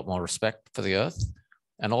to have a lot more respect for the earth.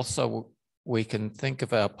 And also we can think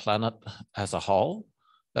of our planet as a whole.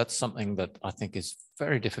 That's something that I think is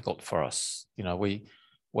very difficult for us. You know,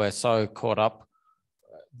 we're so caught up.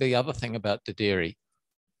 The other thing about Dadirri,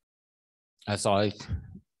 as I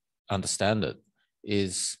understand it,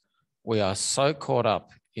 is we are so caught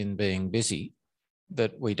up in being busy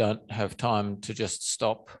that we don't have time to just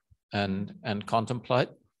stop and contemplate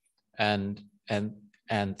and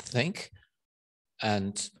think.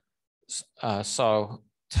 And so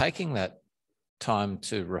taking that time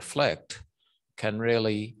to reflect can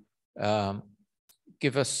really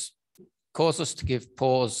cause us to give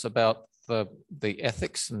pause about the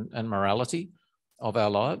ethics and morality of our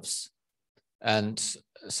lives. And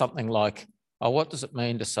something like, oh, what does it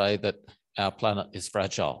mean to say that our planet is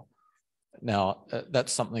fragile? Now,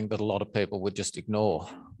 that's something that a lot of people would just ignore.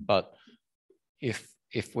 But if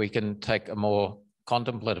we can take a more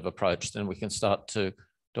contemplative approach, then we can start to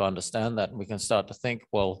understand that, and we can start to think,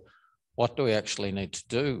 well, what do we actually need to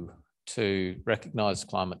do to recognise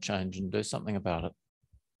climate change and do something about it?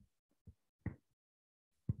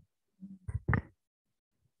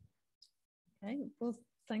 Okay, well,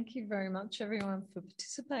 thank you very much, everyone, for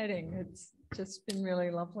participating. It's just been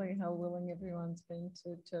really lovely how willing everyone's been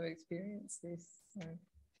to experience this.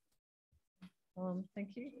 So,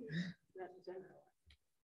 thank you.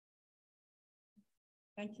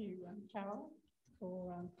 Thank you, Carol,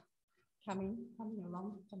 for coming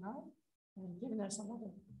along tonight and giving us a lot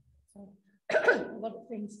of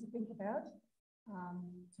things to think about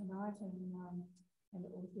tonight, and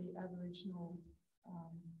all the Aboriginal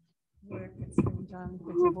work that's been done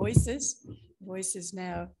with the voices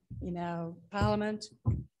now in our parliament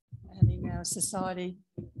and in our society,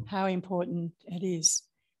 how important it is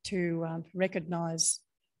to recognise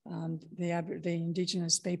the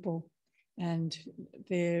Indigenous people and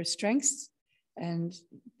their strengths, and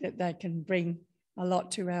that they can bring a lot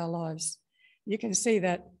to our lives. You can see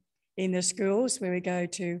that in the schools where we go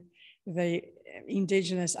to, the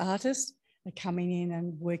Indigenous artists are coming in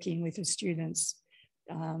and working with the students.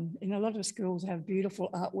 And a lot of schools have beautiful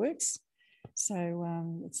artworks. So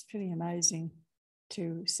it's pretty amazing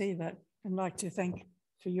to see that. I'd like to thank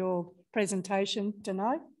for your presentation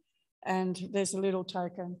tonight. And there's a little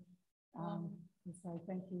token to say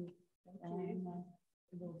thank you. And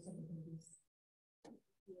also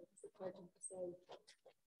it's a pleasure to say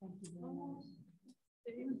thank you very much.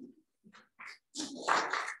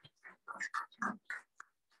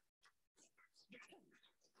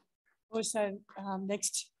 Also,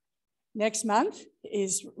 next month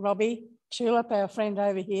is Robbie Tulip, our friend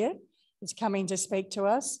over here, is coming to speak to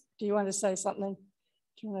us. Do you want to say something?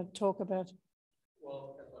 Do you want to talk about?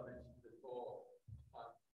 Well, as I mentioned before,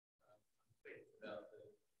 I'm speaking about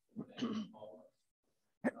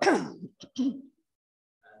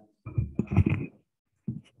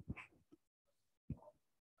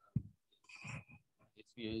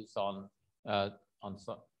its views on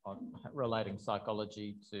relating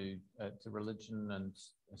psychology to religion and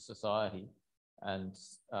society, and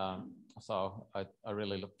so I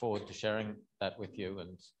really look forward to sharing that with you.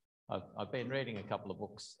 And I've been reading a couple of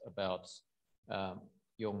books about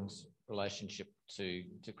Jung's relationship to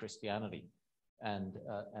Christianity, and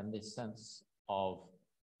this sense of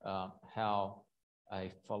how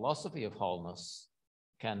a philosophy of wholeness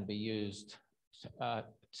can be used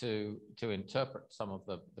to interpret some of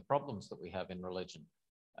the problems that we have in religion,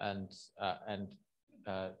 and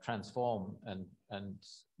transform and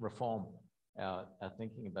reform our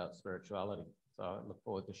thinking about spirituality. So I look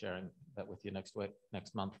forward to sharing that with you next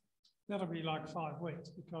month. That'll be like 5 weeks,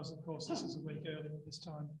 because of course this is a week earlier this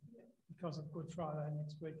time because of Good Friday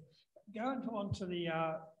next week. Go onto the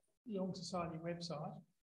Jung Society website.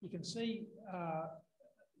 You can see a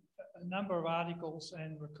number of articles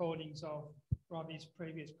and recordings of Robbie's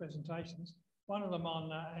previous presentations. One of them on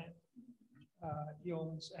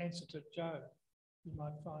Jung's answer to Joe, you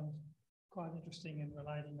might find quite interesting in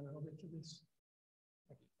relating a little bit to this.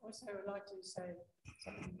 Also, I would like to say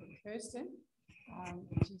something from Kirsten.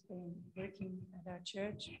 She's been working at our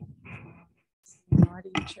church,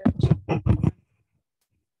 Nauiyu Church.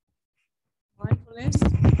 Mindfulness,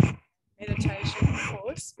 meditation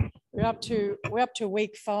course. We're up to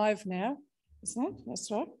week 5 now, isn't it? That's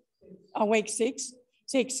right. Oh, week 6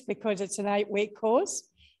 because it's an 8-week course.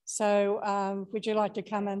 So, would you like to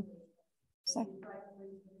come and say?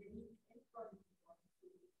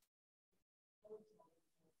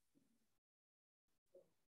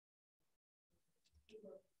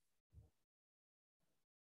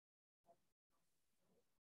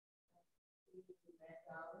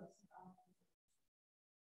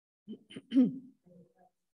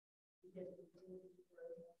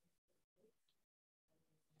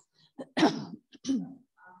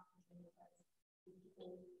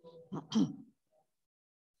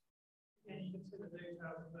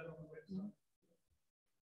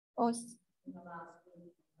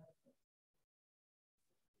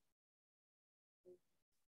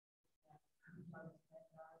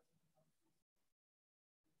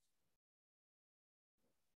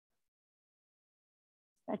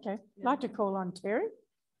 Okay, I'd like to call on Terry.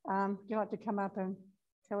 Would you like to come up and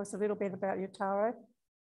tell us a little bit about your tarot?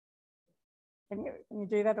 Can you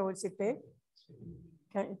do that, or is it there?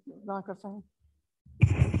 Okay, microphone.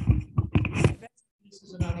 This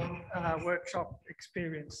is another workshop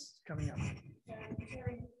experience coming up.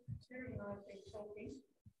 Terry and I have been talking.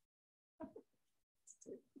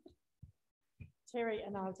 Terry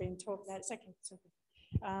and I have been talking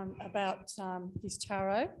about his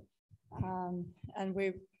tarot. And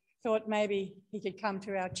we thought maybe he could come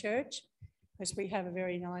to our church because we have a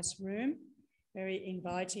very nice room, very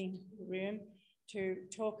inviting room to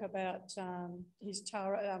talk about his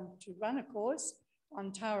tarot, to run a course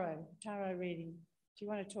on tarot reading. Do you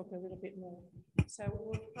want to talk a little bit more? So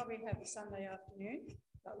we'll probably have a Sunday afternoon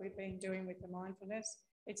that we've been doing with the mindfulness.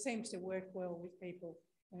 It seems to work well with people,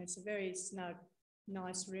 and it's a very snug,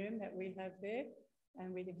 nice room that we have there,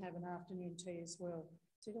 and we can have an afternoon tea as well.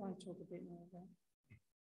 So do you want to talk a bit more about?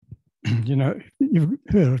 You know, you've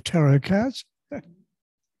heard of tarot cards?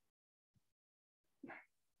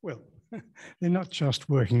 Well, they're not just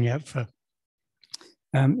working out for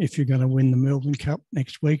if you're going to win the Melbourne Cup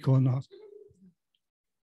next week or not.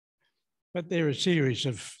 But they're a series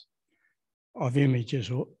of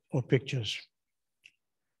images or pictures.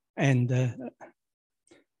 And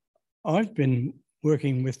I've been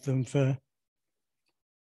working with them for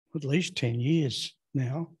at least 10 years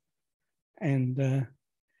now. And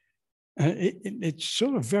it's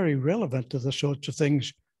sort of very relevant to the sorts of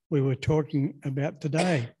things we were talking about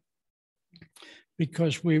today,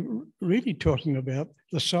 because we're really talking about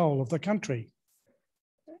the soul of the country.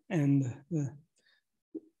 And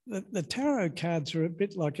the tarot cards are a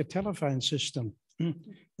bit like a telephone system.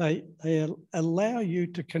 They allow you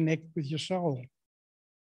to connect with your soul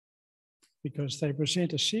because they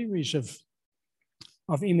present a series of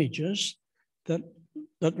images that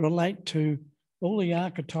relate to all the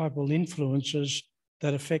archetypal influences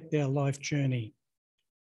that affect our life journey.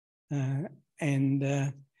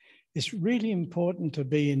 And it's really important to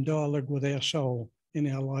be in dialogue with our soul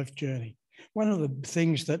in our life journey. One of the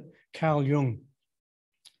things that Carl Jung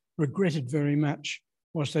regretted very much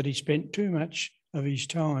was that he spent too much of his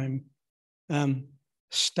time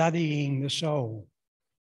studying the soul.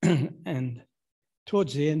 And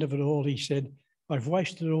towards the end of it all, he said, I've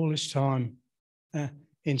wasted all this time.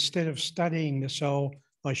 Instead of studying the soul,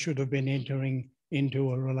 I should have been entering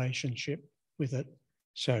into a relationship with it.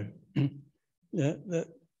 So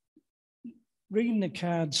reading the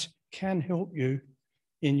cards can help you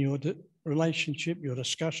in your relationship, your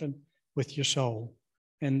discussion with your soul.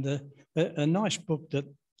 And a nice book that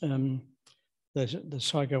the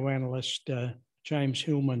psychoanalyst James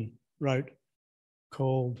Hillman wrote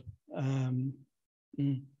called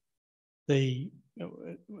the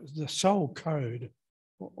Soul Code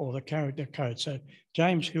or the Character Code. So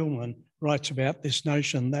James Hillman writes about this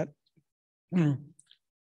notion that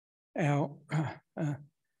our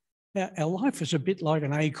life is a bit like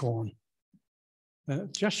an acorn.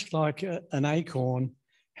 Just like an acorn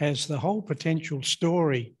has the whole potential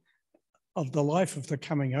story of the life of the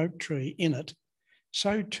coming oak tree in it,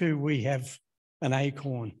 so too we have an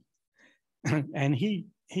acorn. And he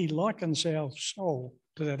likens our soul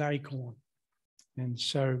to that acorn. And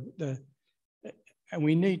so and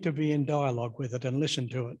we need to be in dialogue with it and listen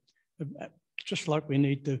to it, just like we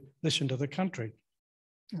need to listen to the country.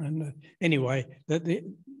 And anyway,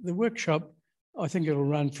 the workshop I think it'll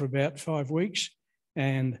run for about 5 weeks,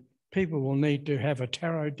 and people will need to have a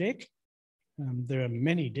tarot deck. There are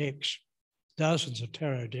many decks, dozens of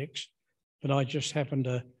tarot decks, but I just happen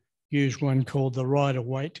to use one called the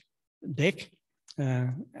Rider-Waite deck.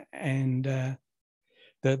 The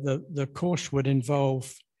course would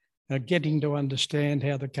involve getting to understand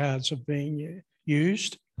how the cards are being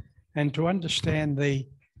used and to understand the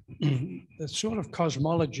sort of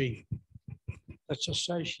cosmology that's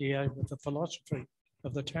associated with the philosophy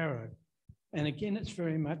of the tarot. And again, it's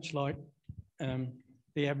very much like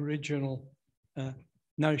the Aboriginal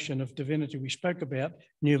notion of divinity. We spoke about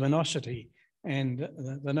numinosity and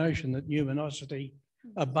the notion that numinosity,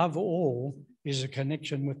 above all, is a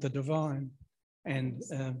connection with the divine. And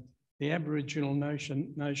the Aboriginal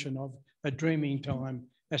notion of a dreaming time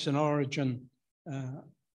as an origin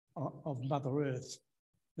of Mother Earth.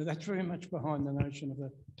 That's very much behind the notion of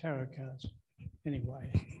the tarot cards.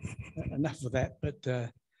 Anyway, enough of that. But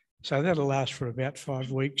so that'll last for about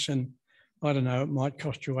 5 weeks, and I don't know, it might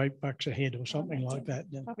cost you $8 a head or something like that.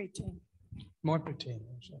 Probably 10. Might be 10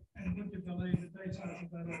 also. And would you believe the details of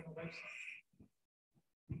that on the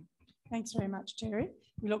website? Thanks very much, Terry.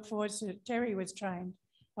 We look forward to it. Terry was trained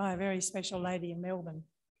by a very special lady in Melbourne,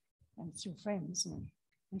 and still friends.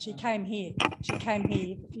 And she came here. She came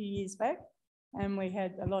here a few years back, and we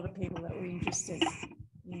had a lot of people that were interested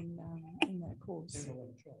in that course.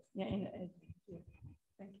 Yeah, yeah.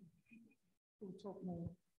 Thank you. We'll talk more.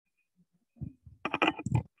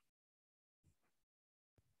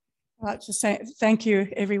 I'd like to say thank you,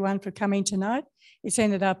 everyone, for coming tonight. It's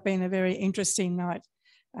ended up being a very interesting night.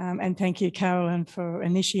 And thank you, Carolyn, for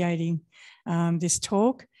initiating this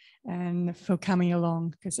talk and for coming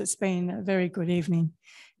along, because it's been a very good evening.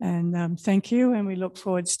 And thank you. And we look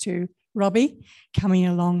forward to Robbie coming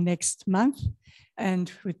along next month,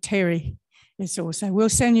 and with Terry is also. We'll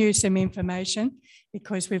send you some information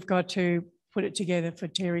because we've got to put it together for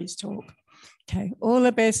Terry's talk. Okay, all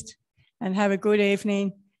the best and have a good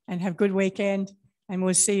evening and have a good weekend. And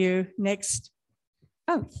we'll see you next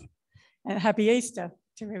month. And happy Easter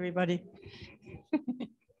to everybody.